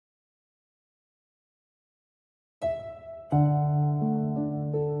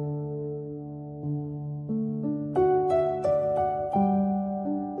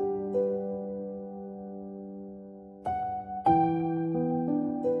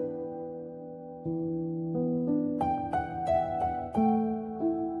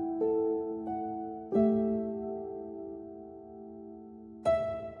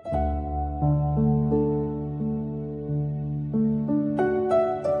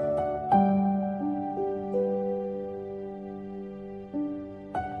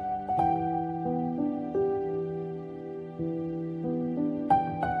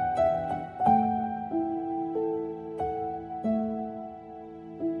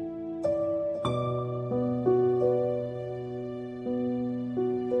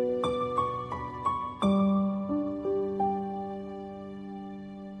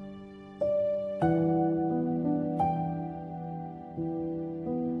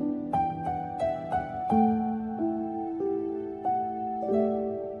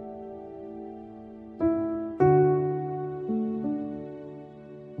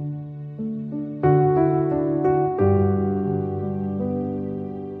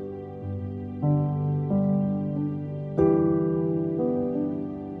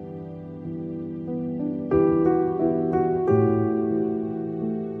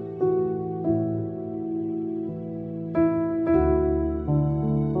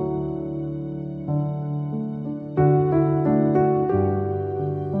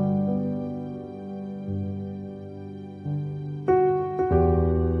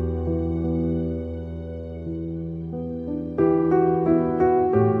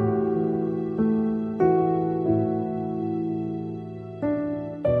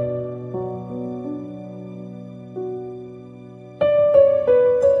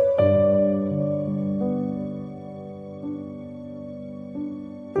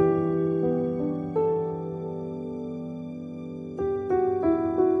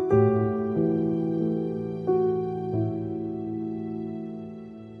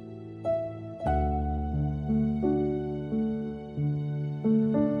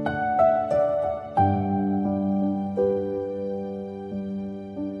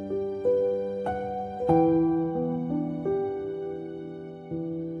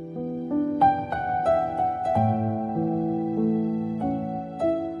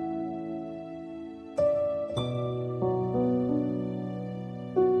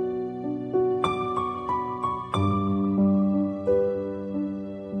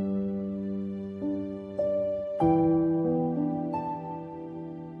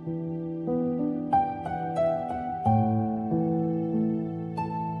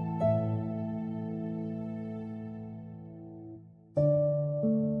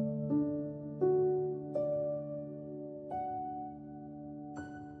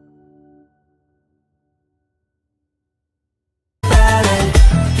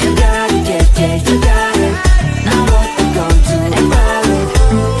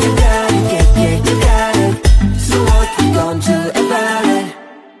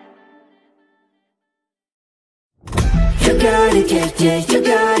 got it, yeah, yeah, you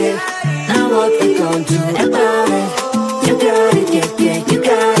got it. Now what we gon' do about it? You got it, yeah, yeah, you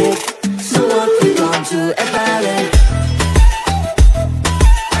got it. So what we gon' do about it?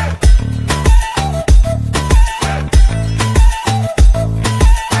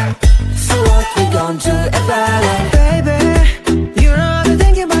 So what we gon' do about it? Baby, you know I've been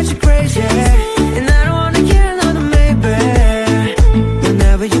thinking about you crazy, and I don't wanna get another maybe.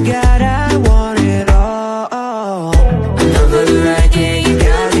 Whenever you got, I want it all. Another ride, yeah, you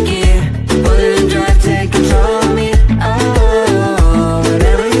gotta give. Put it in drive, take control of me. Oh,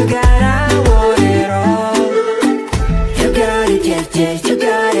 whatever you got, I want it all. You got it, yeah, yeah, you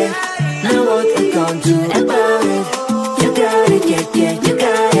got it. Now what we gon' do about it? You got it, yeah, yeah, you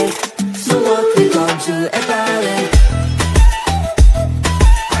got it. So what we gon' do about it?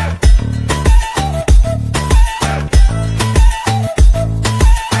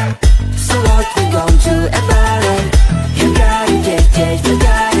 So what we gon' do about it? You got it, yeah, yeah, you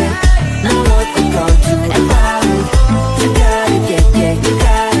got it. Now what we gon' do about it? You got it, yeah, yeah, you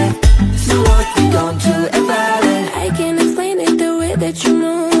got it. So what we gon' do about it? I can't explain it, the way that you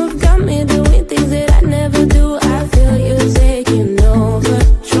move got me doing things that I never do. I feel you taking over.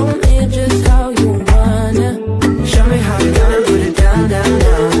 Show me just how you wanna. Show me how you gonna put it down, down,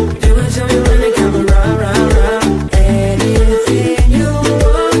 down. Do it to me when they come around, round, round. Anything you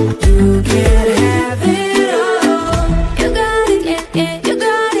want, you can have it all. You got it, yeah, yeah, you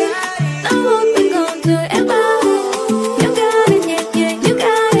got it. Now what we gon' do about it? You got it, yeah, yeah, you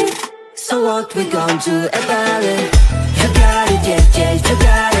got it. So what we gon' do about it? You got it, yeah, yeah, you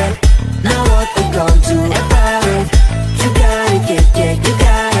got it. Now what we gon' do about it? You got it, yeah, yeah, you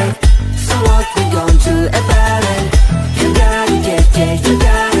got it. So what we gon' do about it? You got it, yeah, yeah, you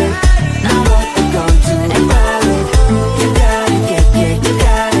got it. Now what we gon' do about it? You got it, yeah, yeah, you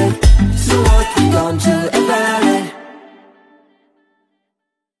got it. So what we gon' do about it?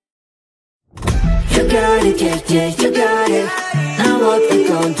 You got it, yeah, yeah, you got it. Now what we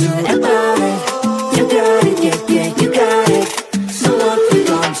gon' do about it? You got it, yeah, yeah, you got it. So what we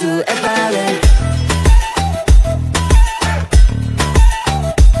gon' do about it?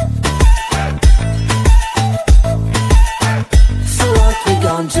 So what we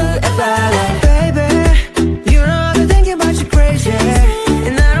gon' do about it? Baby, you know I've been thinking about you crazy,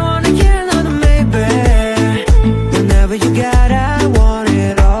 and I don't wanna get another maybe. Whenever you got, I want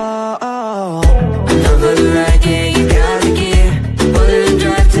it all. Another ride, yeah, you gotta give. Put it in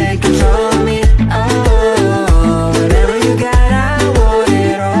drive, take control of me. Oh, whatever you got, I want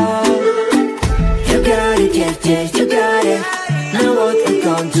it all. You got it, yeah, yeah, you got it. Now what we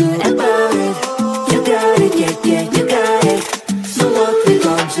gon' do about it? You got it, yeah, yeah, you got it. So what we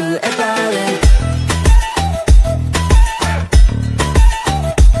gon' do about it?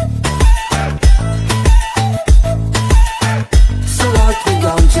 So what we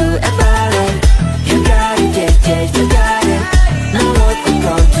gon' do about it? You got it, yeah, yeah, you got it. Now what we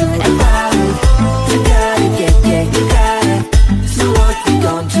gon' do about it? You got it, yeah, yeah, you got it. So what we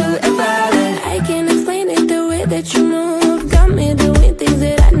gon' do about it? I can't explain it, the way that you move got me doing things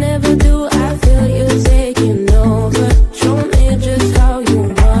that I never do. I feel you taking over. Show me just how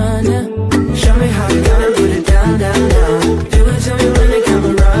you wanna. Show me how you gonna put it down, down, down. Do it to me when they come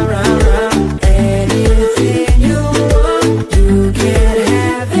around, round, round. Anything you want, you can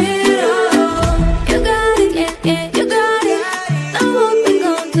have it all. You got it, yeah, yeah, you got it. Now what we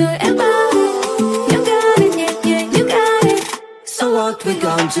gon' do about it? You got it, yeah, yeah, you got it. So what we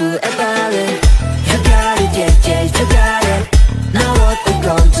gon' do about it? You got it, yeah, yeah, you got it. Now what we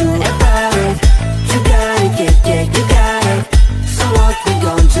gon' do about it? You got it, yeah, yeah, you got it. So what we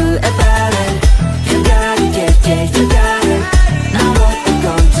gon' do about it? You got it, yeah, yeah, you got it. Now what we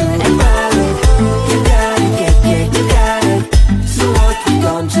gon' do about it? You got it, yeah, yeah, you got it. So what we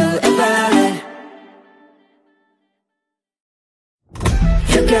gon' do about it?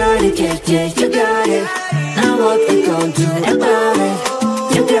 You got it, yeah, yeah, you got it. Now what we gon' do about it?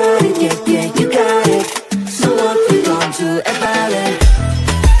 You got it, yeah, yeah, you got it. So what we gon' do about it?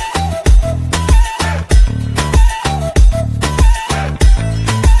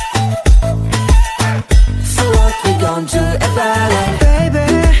 So what we gon' do about it? Baby,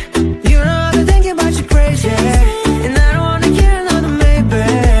 you know I've been thinking about you crazy, and I don't wanna get another maybe.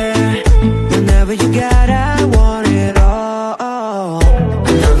 Whenever you got, I want it all.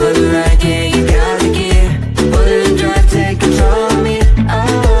 Another ride, yeah, you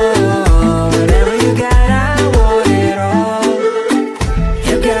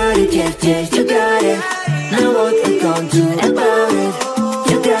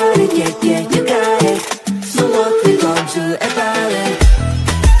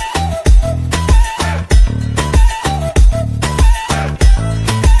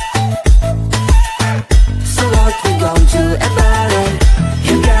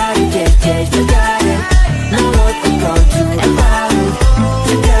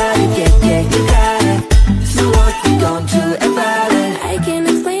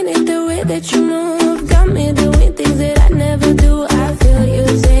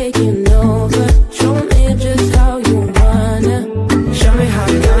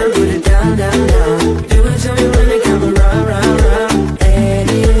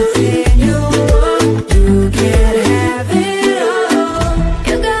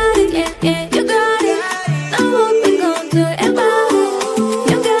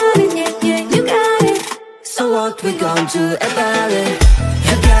gonna do about it?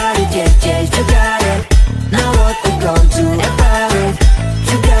 You got it, yeah, yeah, you got it. Now what we gonna do about it?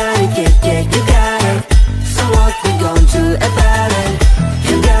 You got it, yeah, yeah, you got it. So what we gonna do about it?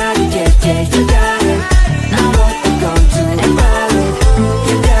 You got it, yeah, yeah, you got it. Now what we gonna do about it?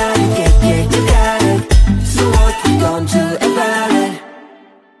 You got it, yeah, yeah, you got it. So what we gonna do about it?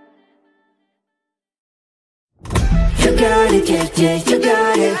 You got it, yeah, yeah, you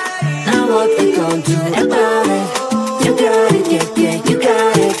got it. Now what we gonna do about it?